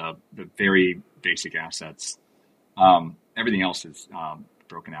with the very basic assets. Everything else is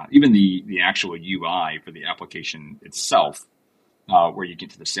broken out. Even the actual UI for the application itself, where you get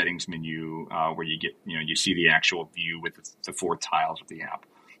to the settings menu, where you get you see the actual view with the 4 tiles of the app.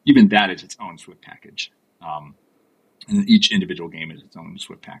 Even that is its own Swift package. And each individual game is its own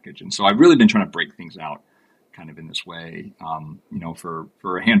Swift package. And so I've really been trying to break things out kind of in this way,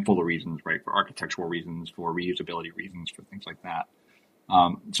 for a handful of reasons, right? For architectural reasons, for reusability reasons, for things like that.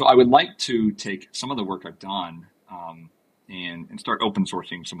 So I would like to take some of the work I've done and start open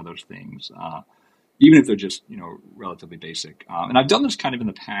sourcing some of those things, even if they're just, relatively basic. And I've done this kind of in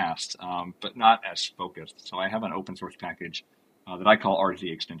the past, but not as focused. So I have an open source package that I call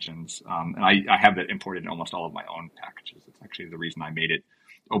RZ extensions. And I have that imported in almost all of my own packages. It's actually the reason I made it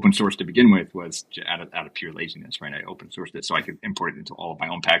open source to begin with, was out of pure laziness, right? I open sourced it so I could import it into all of my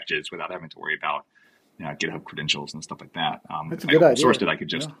own packages without having to worry about GitHub credentials and stuff like that. That's a good idea. Sourced it, I could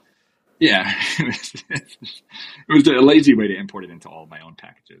just, it was a lazy way to import it into all of my own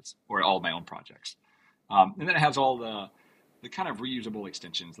packages or all of my own projects. And then it has all the kind of reusable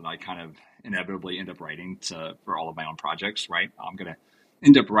extensions that I kind of inevitably end up writing for all of my own projects, right? I'm going to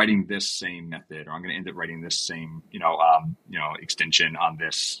end up writing this same method, or I'm going to end up writing this same, extension on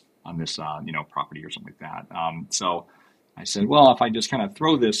this property or something like that. So I said, well, if I just kind of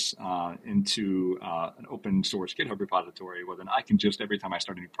throw this into an open source GitHub repository, well, then I can just, every time I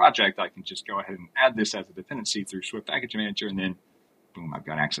start a new project, I can just go ahead and add this as a dependency through Swift Package Manager, and then boom, I've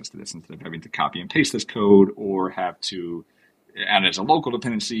got access to this instead of having to copy and paste this code or have to add it as a local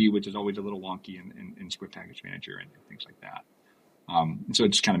dependency, which is always a little wonky in Swift Package Manager and things like that. And so it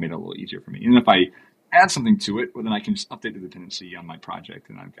just kind of made it a little easier for me. And if I add something to it, well, then I can just update the dependency on my project,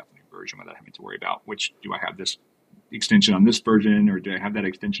 and I've got the new version without having to worry about do I have this extension on this version, or do I have that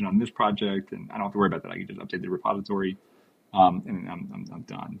extension on this project? And I don't have to worry about that. I can just update the repository, and I'm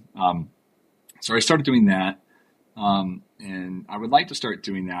done. So I started doing that. And I would like to start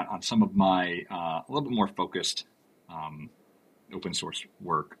doing that on some of my a little bit more focused open source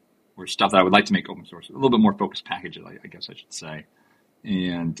work, or stuff that I would like to make open source, a little bit more focused packages, I guess I should say.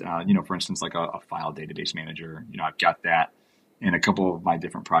 And, for instance, like a file database manager, I've got that in a couple of my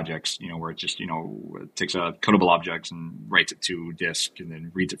different projects, where it just, it takes a codable object and writes it to disk and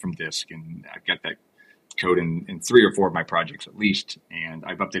then reads it from disk. And I've got that code in 3 or 4 of my projects at least. And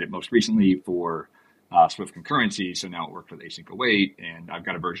I've updated most recently for Swift concurrency. So now it works with async await, and I've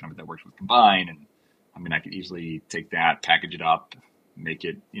got a version of it that works with combine. And I mean, I could easily take that, package it up, make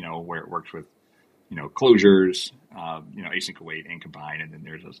it, where it works with, closures, async await and combine. And then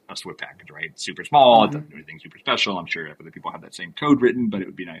there's a Swift package, right? It's super small. Mm-hmm. It doesn't do anything super special. I'm sure other people have that same code written, but it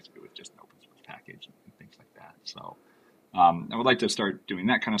would be nice if it was just an open source package and things like that. So I would like to start doing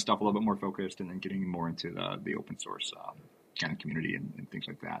that kind of stuff a little bit more focused, and then getting more into the open source kind of community and things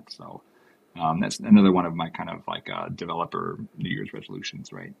like that. So that's another one of my kind of like developer New Year's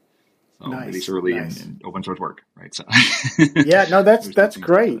resolutions, right? So release early and open source work, right? So yeah, no, that's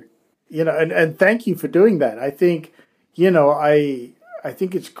great. And thank you for doing that. I think, I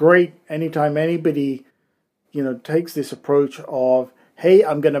think it's great anytime anybody, takes this approach of, hey,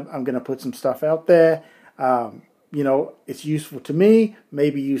 I'm gonna put some stuff out there. It's useful to me,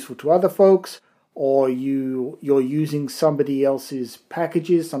 maybe useful to other folks, or you're using somebody else's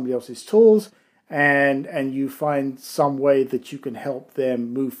packages, somebody else's tools, and you find some way that you can help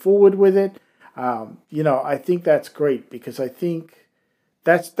them move forward with it. I think that's great because I think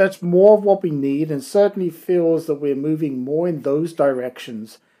that's more of what we need, and certainly feels that we're moving more in those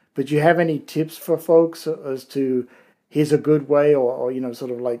directions. But do you have any tips for folks as to here's a good way, or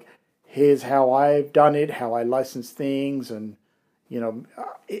sort of like here's how I've done it, how I license things, and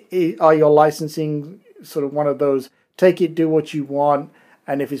are your licensing sort of one of those take it, do what you want,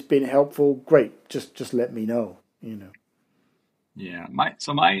 and if it's been helpful, great, just let me know. Yeah, my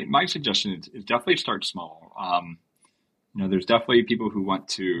suggestion is definitely start small. There's definitely people who want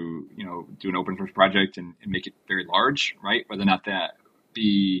to, do an open source project and make it very large, right? Whether or not that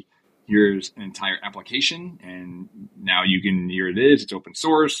be here's an entire application and now here it is, it's open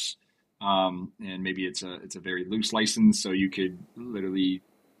source. And maybe it's a very loose license, so you could literally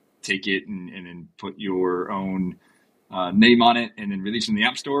take it and put your own name on it and then release in the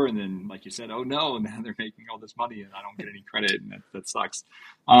App Store. And then, like you said, oh no, now they're making all this money and I don't get any credit, and that sucks.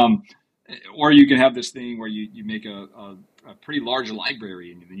 Or you can have this thing where you make a pretty large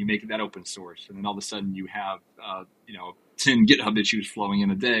library and then you make that open source, and then all of a sudden you have 10 GitHub issues flowing in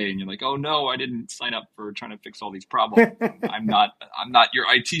a day, and you're like, oh no, I didn't sign up for trying to fix all these problems. I'm not your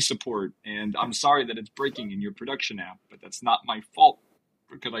IT support, and I'm sorry that it's breaking in your production app, but that's not my fault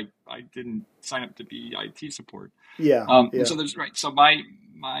because I didn't sign up to be IT support. Yeah. And so there's right. So my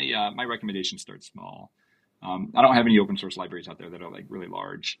recommendation starts small. I don't have any open source libraries out there that are like really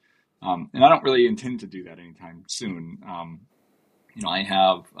large. And I don't really intend to do that anytime soon. I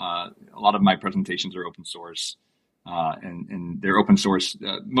have a lot of my presentations are open source, and they're open source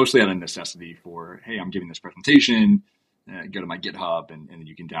mostly out of necessity for, hey, I'm giving this presentation, go to my GitHub, and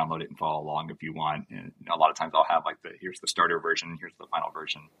you can download it and follow along if you want. And a lot of times I'll have here's the starter version, here's the final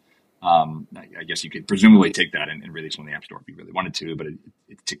version. I guess you could presumably take that and release one in the App Store if you really wanted to, but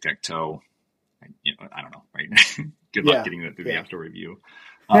it's tic-tac-toe. I don't know, right? Good luck getting that through the App Store review.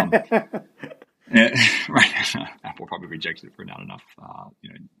 Right. Apple probably rejects it for not enough,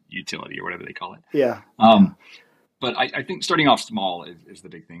 utility or whatever they call it. Yeah. But I think starting off small is the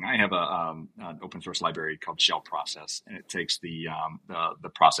big thing. I have an open source library called Shell Process, and it takes the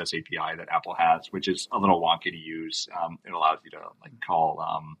process API that Apple has, which is a little wonky to use. It allows you to call,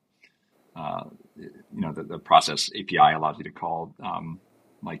 the process API allows you to call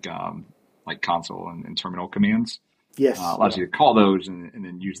console and terminal commands. Yes. Allows you to call those and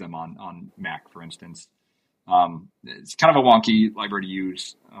then use them on Mac, for instance. It's kind of a wonky library to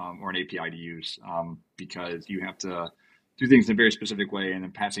use, or an API to use, because you have to do things in a very specific way, and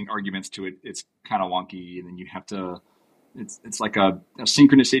then passing arguments to it, it's kind of wonky. And then you have to, it's like a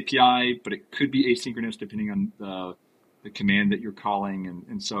synchronous API, but it could be asynchronous depending on the command that you're calling.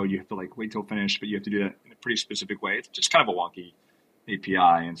 And so you have to wait till finish, but you have to do that in a pretty specific way. It's just kind of a wonky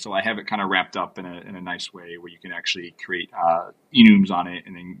API. And so I have it kind of wrapped up in a nice way where you can actually create enums on it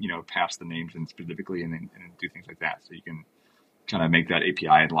and then, pass the names in specifically and then do things like that. So you can kind of make that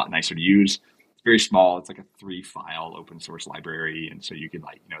API a lot nicer to use. It's very small. It's like a 3-file open source library. And so you can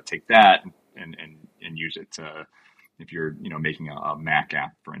take that and use it to, if you're, making a Mac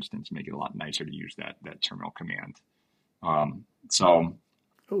app, for instance, make it a lot nicer to use that terminal command. So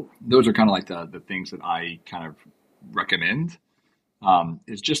those are kind of the things that I kind of recommend.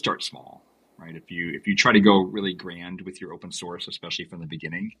 Is just start small, right? If you try to go really grand with your open source, especially from the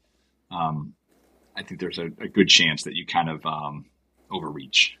beginning, I think there's a good chance that you kind of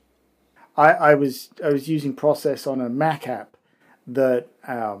overreach. I was using Process on a Mac app that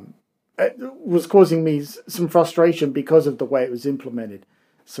was causing me some frustration because of the way it was implemented.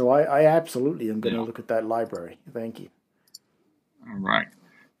 So I absolutely am going to look at that library. Thank you. All right.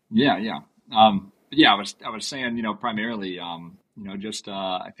 Yeah. I was saying, primarily,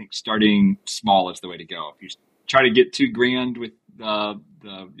 I think starting small is the way to go. If you try to get too grand with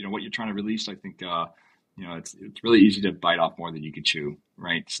what you're trying to release, I think, it's really easy to bite off more than you can chew,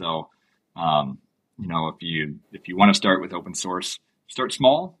 right? So, if you want to start with open source, start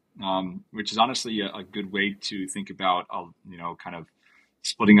small, which is honestly a good way to think about, kind of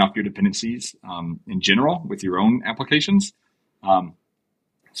splitting off your dependencies, in general with your own applications.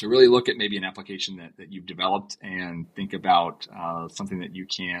 So really look at maybe an application that you've developed and think about something that you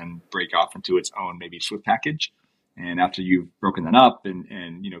can break off into its own maybe Swift package. And after you've broken that up and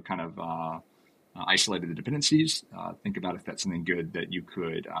kind of isolated the dependencies, think about if that's something good that you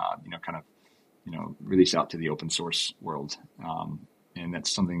could kind of release out to the open source world. And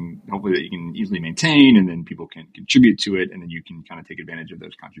that's something hopefully that you can easily maintain, and then people can contribute to it, and then you can kind of take advantage of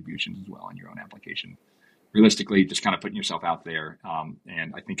those contributions as well in your own application. Realistically, just kind of putting yourself out there.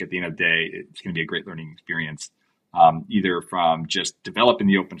 And I think at the end of the day, it's going to be a great learning experience, either from just developing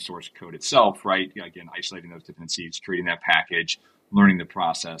the open source code itself, right? Again, isolating those dependencies, creating that package, learning the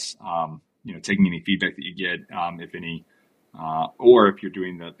process, taking any feedback that you get, if any, or if you're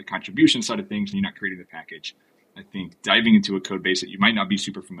doing the contribution side of things and you're not creating the package. I think diving into a code base that you might not be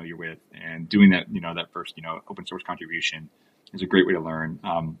super familiar with and doing that, that first, open source contribution is a great way to learn.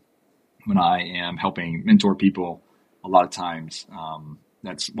 When I am helping mentor people, a lot of times,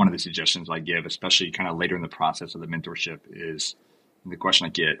 that's one of the suggestions I give, especially kind of later in the process of the mentorship, is the question I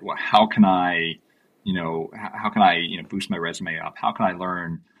get: well, how can I boost my resume up? How can I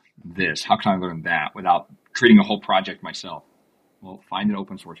learn this? How can I learn that without creating a whole project myself? Well, find an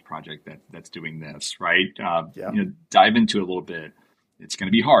open source project that's doing this, right? Dive into it a little bit. It's going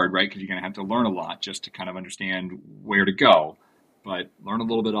to be hard, right? Because you're going to have to learn a lot just to kind of understand where to go. But learn a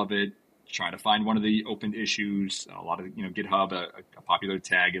little bit of it. Try to find one of the open issues. A lot of GitHub, a popular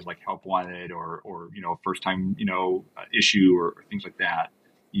tag is like help wanted or first time issue or things like that.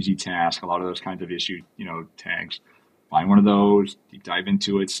 Easy task. A lot of those kinds of issue tags. Find one of those. Deep dive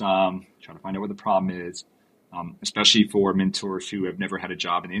into it some. Try to find out what the problem is. Especially for mentors who have never had a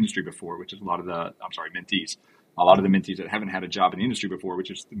job in the industry before, which is mentees. A lot of the mentees that haven't had a job in the industry before,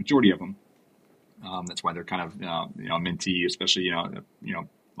 which is the majority of them. That's why they're kind of mentee, especially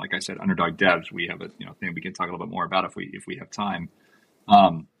like I said, underdog devs. We have a thing we can talk a little bit more about if we have time.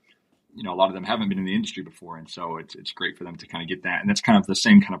 A lot of them haven't been in the industry before, and so it's great for them to kind of get that. And that's kind of the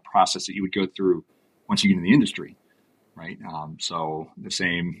same kind of process that you would go through once you get in the industry, right? So the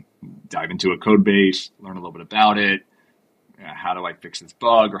same, dive into a code base, learn a little bit about it. How do I fix this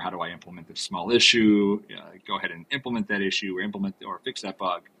bug, or how do I implement this small issue? Go ahead and implement that issue, or fix that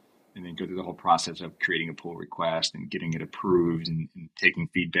bug. And then go through the whole process of creating a pull request and getting it approved and taking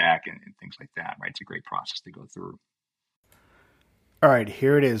feedback and things like that, right? It's a great process to go through. All right,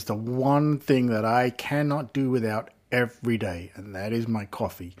 here it is. The one thing that I cannot do without every day, and that is my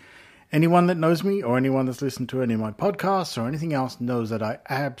coffee. Anyone that knows me or anyone that's listened to any of my podcasts or anything else knows that I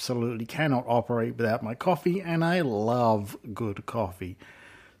absolutely cannot operate without my coffee, and I love good coffee.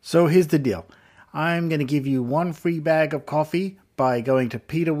 So here's the deal. I'm going to give you one free bag of coffee by going to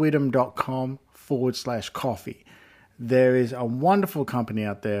peterwitham.com/coffee. There is a wonderful company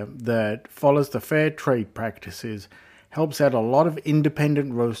out there that follows the fair trade practices, helps out a lot of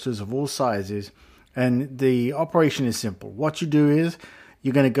independent roasters of all sizes, and the operation is simple. What you do is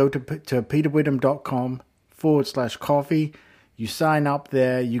you're going to go to peterwitham.com/coffee. You sign up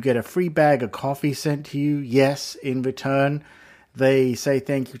there. You get a free bag of coffee sent to you. Yes, in return, they say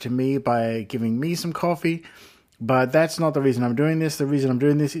thank you to me by giving me some coffee. But that's not the reason I'm doing this. The reason I'm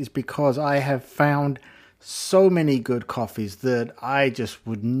doing this is because I have found so many good coffees that I just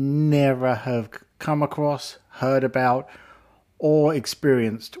would never have come across, heard about, or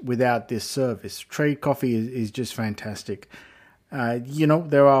experienced without this service. Trade Coffee is just fantastic.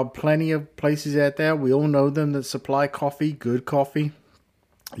 There are plenty of places out there. We all know them that supply coffee, good coffee.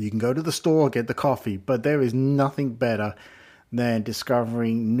 You can go to the store, get the coffee, but there is nothing better than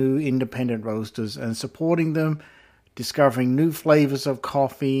discovering new independent roasters and supporting them, discovering new flavors of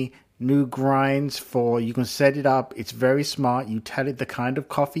coffee, new grinds you can set it up. It's very smart. You tell it the kind of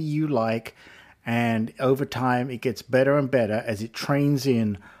coffee you like, and over time it gets better and better as it trains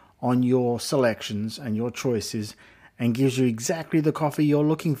in on your selections and your choices and gives you exactly the coffee you're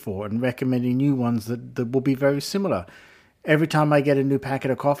looking for and recommending new ones that will be very similar. Every time I get a new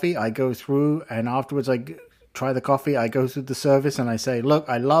packet of coffee, I go through, and afterwards I try the coffee. I go through the service and I say, look,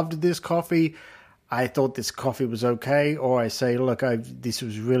 I loved this coffee. I thought this coffee was okay. Or I say, look, this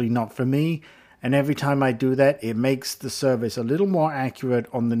was really not for me. And every time I do that, it makes the service a little more accurate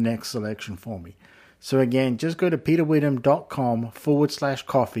on the next selection for me. So again, just go to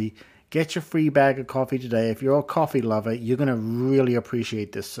peterwitham.com/coffee. Get your free bag of coffee today. If you're a coffee lover, you're going to really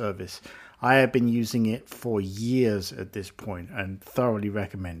appreciate this service. I have been using it for years at this point and thoroughly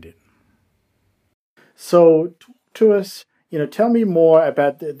recommend it. So to us, tell me more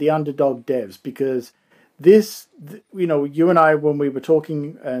about the underdog devs, because this, you and I, when we were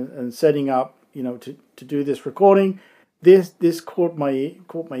talking and setting up, to do this recording, this caught my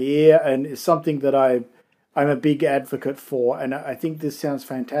ear and is something that I'm a big advocate for, and I think this sounds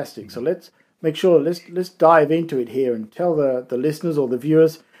fantastic. So let's make sure let's dive into it here and tell the listeners or the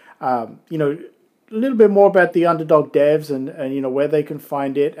viewers, a little bit more about the underdog devs and where they can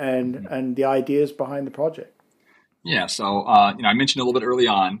find it and the ideas behind the project. Yeah, so I mentioned a little bit early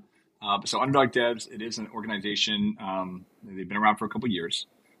on, So Underdog Devs, it is an organization. They've been around for a couple of years.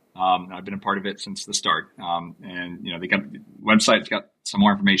 I've been a part of it since the start. And they got the website's got some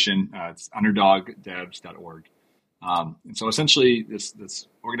more information. It's underdogdevs.org. And so essentially this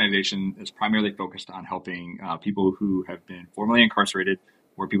organization is primarily focused on helping people who have been formerly incarcerated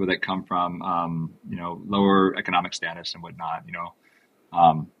or people that come from lower economic status and whatnot,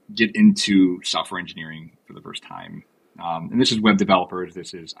 get into software engineering for the first time. And this is web developers,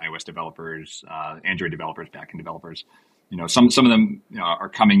 this is iOS developers, Android developers, backend developers. Some of them are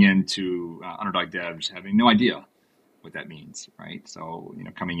coming into Underdog Devs having no idea what that means, right? So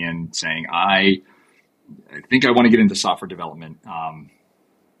coming in saying, I think I want to get into software development.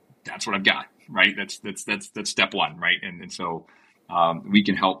 That's what I've got, right? That's step one, right? And so we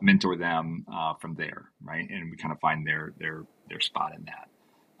can help mentor them from there, right? And we kind of find their spot in that.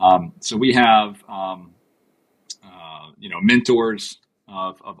 So we have mentors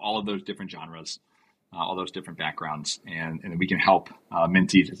of all of those different genres, all those different backgrounds, and we can help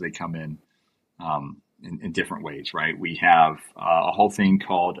mentees as they come in different ways, right? We have a whole thing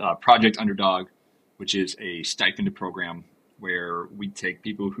called Project Underdog, which is a stipend program where we take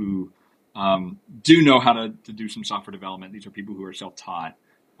people who do know how to do some software development. These are people who are self-taught.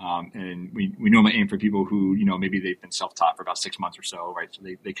 And we normally aim for people who, maybe they've been self-taught for about 6 months or so, right? So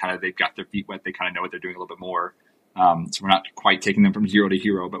they've got their feet wet. They kind of know what they're doing a little bit more. So we're not quite taking them from zero to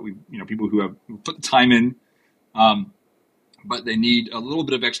hero, but people who have put the time in, but they need a little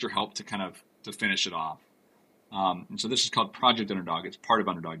bit of extra help to finish it off. And so this is called Project Underdog. It's part of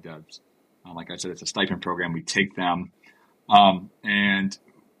Underdog Devs. Like I said, it's a stipend program. We take them. And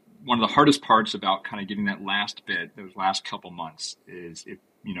one of the hardest parts about kind of getting that last bit, those last couple months, is if,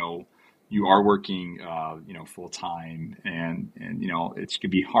 you are working, full time and it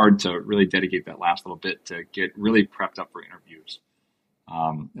could be hard to really dedicate that last little bit to get really prepped up for interviews.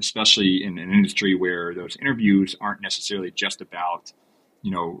 Especially in an industry where those interviews aren't necessarily just about,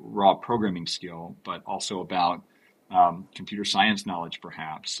 raw programming skill, but also about computer science knowledge,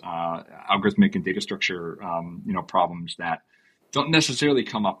 perhaps, algorithmic and data structure, problems that don't necessarily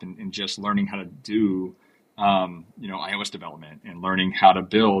come up in just learning how to do, iOS development and learning how to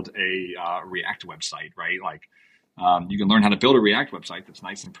build a React website, right? Like, you can learn how to build a React website that's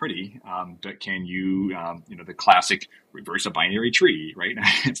nice and pretty, but can you, the classic reverse a binary tree, right?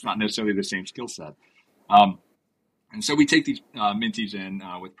 It's not necessarily the same skill set. And so we take these mentees in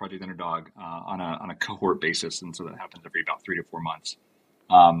with Project Underdog on a cohort basis, and so that happens every about 3 to 4 months.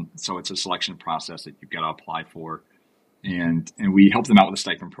 So it's a selection process that you've got to apply for, and we help them out with a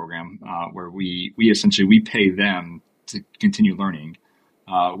stipend program where we essentially pay them to continue learning.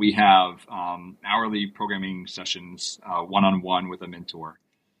 We have hourly programming sessions, one-on-one with a mentor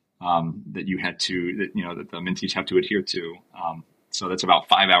that the mentees have to adhere to. So that's about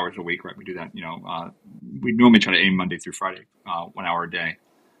 5 hours a week, right? We do that, we normally try to aim Monday through Friday, 1 hour a day.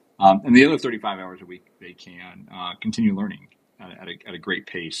 And the other 35 hours a week, they can continue learning at a great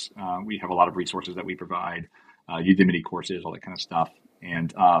pace. We have a lot of resources that we provide, Udemy courses, all that kind of stuff.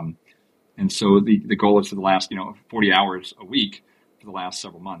 And so the goal is for the last, 40 hours a week for the last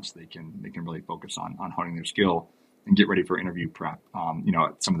several months, they can really focus on honing their skill and get ready for interview prep,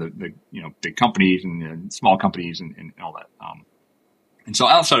 at some of the big companies and small companies and all that. And so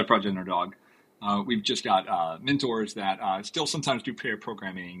outside of Project Underdog, we've just got mentors that still sometimes do pair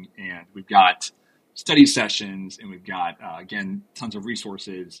programming, and we've got study sessions, and we've got, again, tons of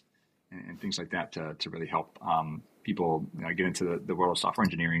resources and things like that to really help people get into the world of software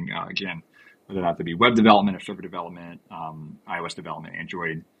engineering, again, whether that be web development or server development, iOS development,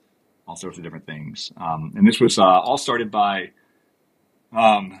 Android, all sorts of different things. And this was all started by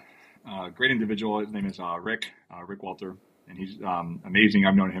a great individual. His name is Rick Walter. And he's amazing.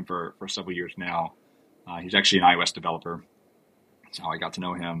 I've known him for several years now. He's actually an iOS developer. That's how I got to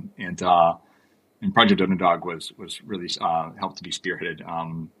know him. And Project Underdog was really helped to be spearheaded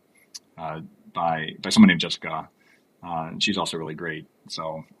by someone named Jessica. And she's also really great.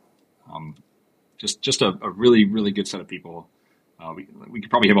 So just a really, really good set of people. We could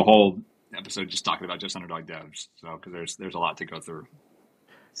probably have a whole episode just talking about just Underdog Devs. So because there's a lot to go through.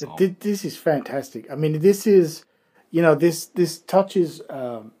 So. This is fantastic. I mean, this is. This touches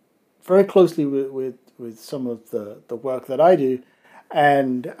very closely with some of the work that I do,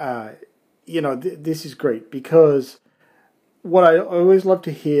 and this is great because what I always love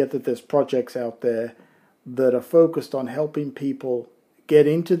to hear that there's projects out there that are focused on helping people get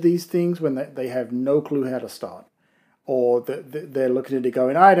into these things when they have no clue how to start, or they're looking at it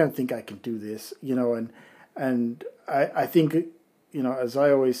going, I don't think I can do this, and I think as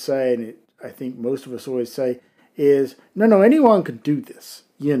I always say, and I think most of us always say, is no, anyone can do this.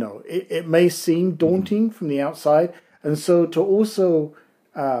 It may seem daunting from the outside. And so to also,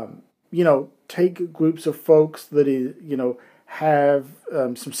 take groups of folks that have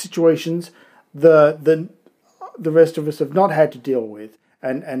some situations the rest of us have not had to deal with,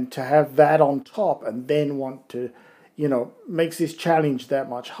 and to have that on top and then want to, makes this challenge that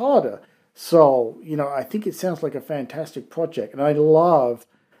much harder. So, I think it sounds like a fantastic project. And I love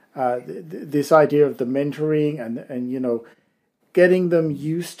this idea of the mentoring and getting them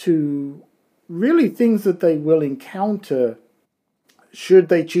used to really things that they will encounter should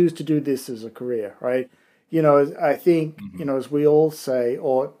they choose to do this as a career, right? I think, as we all say,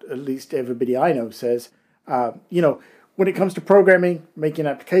 or at least everybody I know says, when it comes to programming, making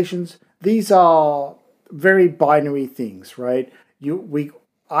applications, these are very binary things, right?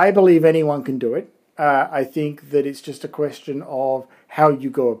 I believe anyone can do it. I think that it's just a question of how you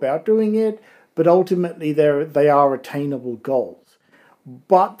go about doing it, but ultimately they are attainable goals.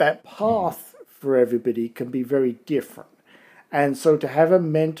 But that path for everybody can be very different. And so to have a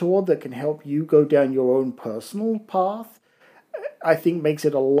mentor that can help you go down your own personal path, I think makes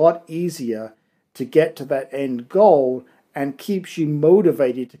it a lot easier to get to that end goal and keeps you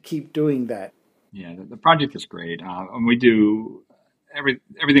motivated to keep doing that. Yeah, the project is great. And we do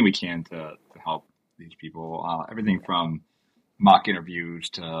everything we can to help these people, everything from mock interviews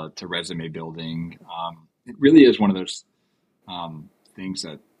to resume building. It really is one of those things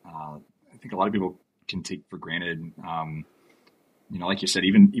that I think a lot of people can take for granted. Like you said,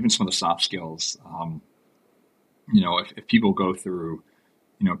 even some of the soft skills. If people go through,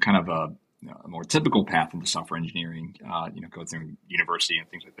 kind of a more typical path into software engineering, go through university and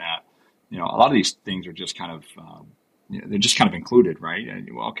things like that. A lot of these things are just kind of, they're just kind of included, right?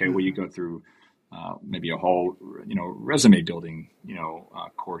 Well, you go through maybe a whole, resume building,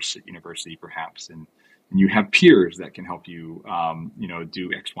 course at university perhaps, and you have peers that can help you,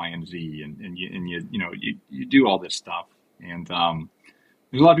 do X, Y, and Z, and you do all this stuff. And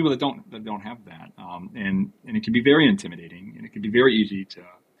there's a lot of people that don't have that, and it can be very intimidating, and it can be very easy to,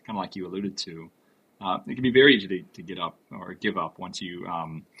 kind of like you alluded to, it can be very easy to get up or give up once you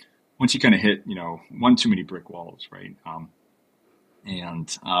kind of hit one too many brick walls, right?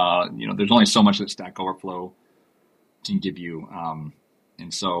 There's only so much that Stack Overflow can give you,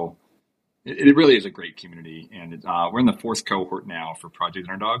 and so it really is a great community, and we're in the 4th cohort now for Project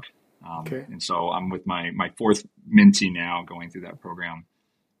Underdog. Okay. And so I'm with my 4th mentee now going through that program.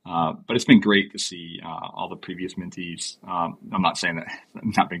 But it's been great to see all the previous mentees. I'm not saying that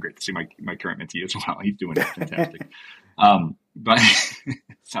it's not been great to see my current mentee as well. He's doing fantastic. But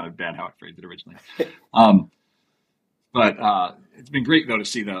it sounded bad how I phrased it originally. But it's been great though to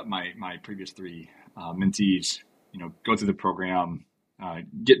see my previous 3 mentees, go through the program,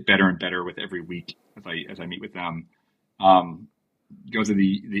 get better and better with every week as I meet with them. Go through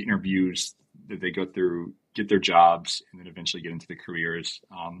the interviews that they go through, get their jobs, and then eventually get into the careers.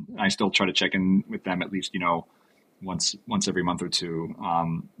 I still try to check in with them at least, once every month or two.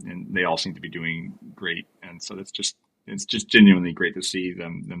 And they all seem to be doing great. And so it's just genuinely great to see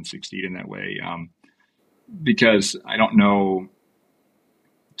them succeed in that way. Because I don't know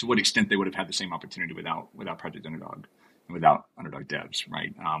to what extent they would have had the same opportunity without Project Underdog and without Underdog Devs,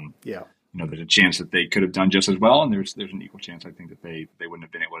 right? Yeah. There's a chance that they could have done just as well, and there's an equal chance I think that they wouldn't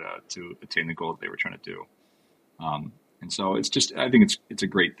have been able to attain the goal that they were trying to do. And so I think it's a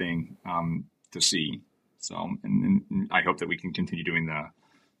great thing to see. So, and I hope that we can continue doing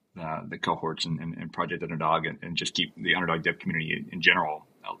the cohorts and Project Underdog and just keep the Underdog Dev community in general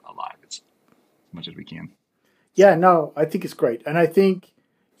alive as much as we can. Yeah, no, I think it's great, and I think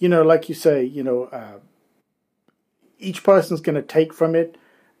like you say, each person's going to take from it,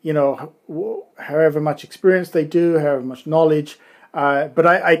 however much experience they do, however much knowledge. But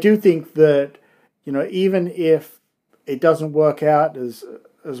I do think that, even if it doesn't work out as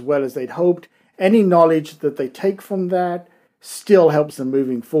well as they'd hoped, any knowledge that they take from that still helps them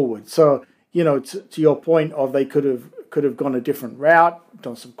moving forward. So, to your point of they could have gone a different route,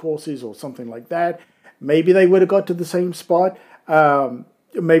 done some courses or something like that. Maybe they would have got to the same spot.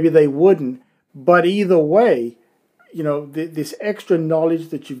 Maybe they wouldn't. But either way, this extra knowledge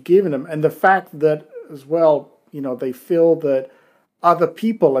that you've given them, and the fact that as well, they feel that other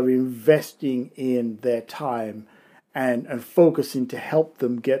people are investing in their time and focusing to help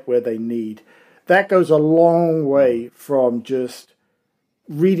them get where they need. That goes a long way from just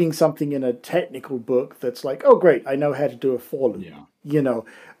reading something in a technical book that's like, oh, great, I know how to do a for loop. Yeah.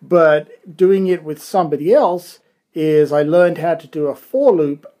 But doing it with somebody else is I learned how to do a for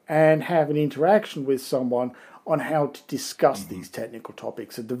loop and have an interaction with someone on how to discuss these technical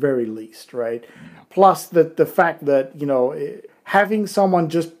topics at the very least, right? Yeah. Plus the fact that, having someone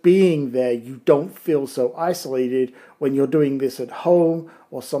just being there, you don't feel so isolated when you're doing this at home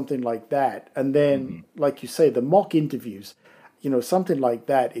or something like that. And then, like you say, the mock interviews, something like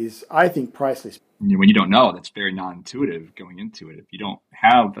that is, I think, priceless. When you don't know, that's very non-intuitive going into it. If you don't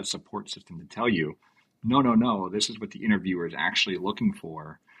have a support system to tell you, no, this is what the interviewer is actually looking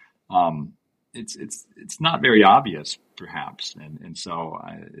for, it's not very obvious, perhaps, and so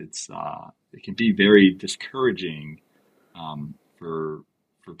it can be very discouraging for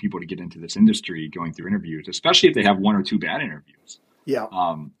people to get into this industry going through interviews, especially if they have one or two bad interviews. Yeah.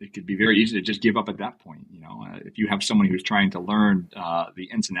 It could be very easy to just give up at that point. If you have someone who's trying to learn the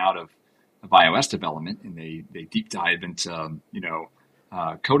ins and out of iOS development, and they deep dive into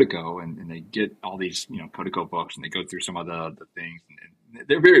Codico, and they get all these Codico books, and they go through some of the things, and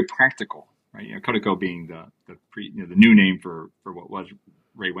they're very practical, right? Codico being the new name for what was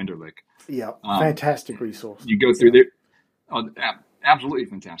Ray Wenderlich. Yeah, fantastic resource. You go through absolutely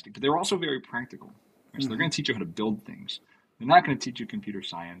fantastic, but they're also very practical. Right? So they're going to teach you how to build things. They're not going to teach you computer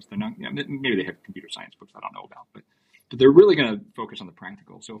science. They're not. Maybe they have computer science books I don't know about, but they're really going to focus on the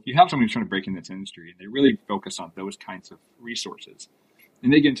practical. So if you have someone who's trying to break in this industry, and they really focus on those kinds of resources,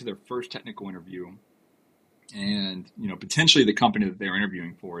 and they get into their first technical interview, and potentially the company that they're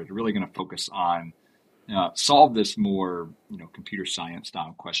interviewing for is really going to focus on solve this more computer science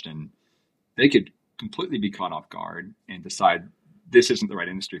style question, they could completely be caught off guard and decide this isn't the right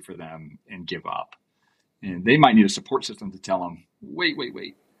industry for them and give up. And they might need a support system to tell them, wait,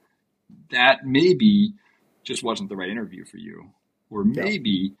 that maybe just wasn't the right interview for you. Or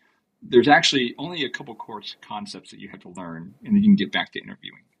maybe there's actually only a couple core concepts that you have to learn, and then you can get back to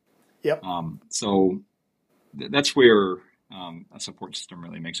interviewing. Yep. So that's where a support system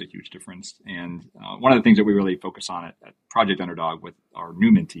really makes a huge difference. And one of the things that we really focus on at Project Underdog with our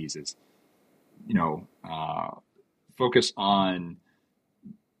new mentees is, focus on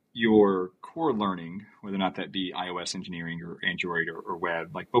your core learning, whether or not that be iOS engineering or Android or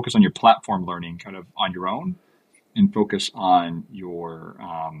web. Like, focus on your platform learning kind of on your own, and focus on your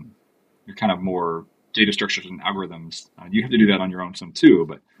kind of more data structures and algorithms. You have to do that on your own some too,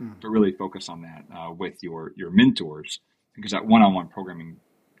 but really focus on that with your mentors, because that one-on-one programming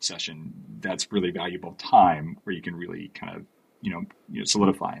session, that's really valuable time where you can really kind of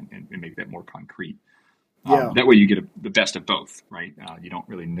solidify and make that more concrete. That way you get the best of both, right? You don't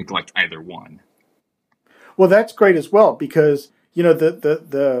really neglect either one. Well, that's great as well, because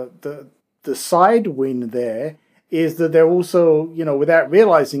the side win there is that they're also, without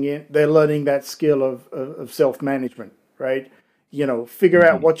realizing it, they're learning that skill of self-management, right? Figure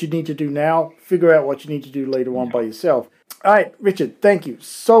out what you need to do now, figure out what you need to do later on by yourself. All right, Richard, thank you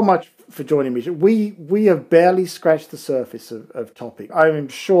so much for joining me. We have barely scratched the surface of topic. I'm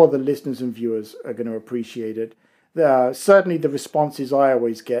sure the listeners and viewers are going to appreciate it. Certainly the responses I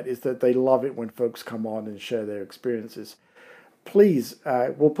always get is that they love it when folks come on and share their experiences. Please,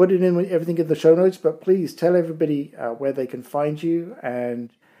 we'll put it in with everything in the show notes, but please tell everybody where they can find you, and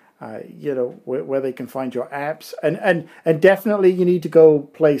where they can find your apps, and definitely you need to go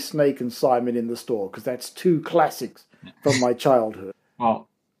play Snake and Simon in the store, because that's two classics from my childhood. Well,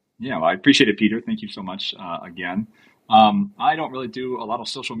 I appreciate it, Peter. Thank you so much again. I don't really do a lot of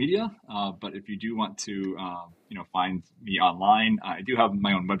social media, but if you do want to, find me online, I do have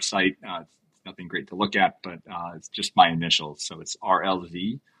my own website. It's nothing great to look at, but it's just my initials. So it's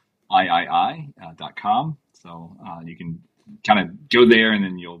rlzii.com. So you can kind of go there, and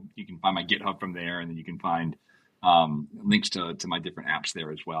then you can find my GitHub from there, and then you can find links to my different apps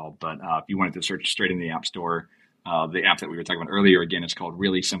there as well. But if you wanted to search straight in the App Store, the app that we were talking about earlier, again, is called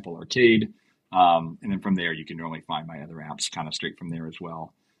Really Simple Arcade. And then from there, you can normally find my other apps kind of straight from there as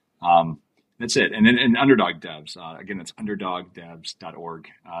well. That's it. And then Underdog Devs, again, that's underdogdevs.org.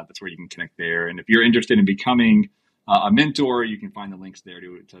 That's where you can connect there. And if you're interested in becoming a mentor, you can find the links there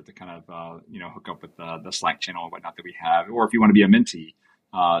to kind of, hook up with the Slack channel and whatnot that we have. Or if you want to be a mentee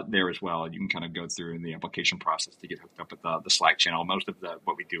there as well, you can kind of go through the application process to get hooked up with the Slack channel. Most of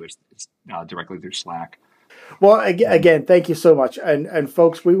what we do is directly through Slack. Well, again, thank you so much. And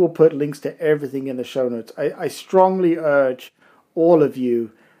folks, we will put links to everything in the show notes. I strongly urge all of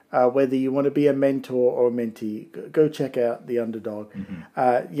you, whether you want to be a mentor or a mentee, go check out the Underdog.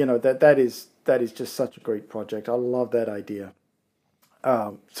 That is just such a great project. I love that idea.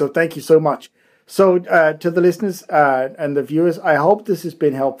 So thank you so much. So to the listeners and the viewers, I hope this has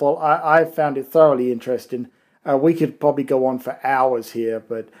been helpful. I found it thoroughly interesting. We could probably go on for hours here,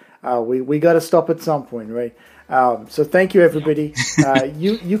 but we got to stop at some point, right? So thank you, everybody.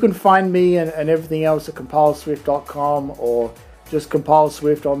 You can find me and everything else at compileswift.com, or just Compile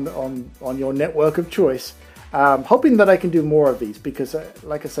Swift on your network of choice. Hoping that I can do more of these because,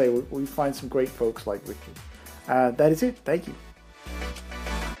 like I say, we find some great folks like Richard. That is it. Thank you.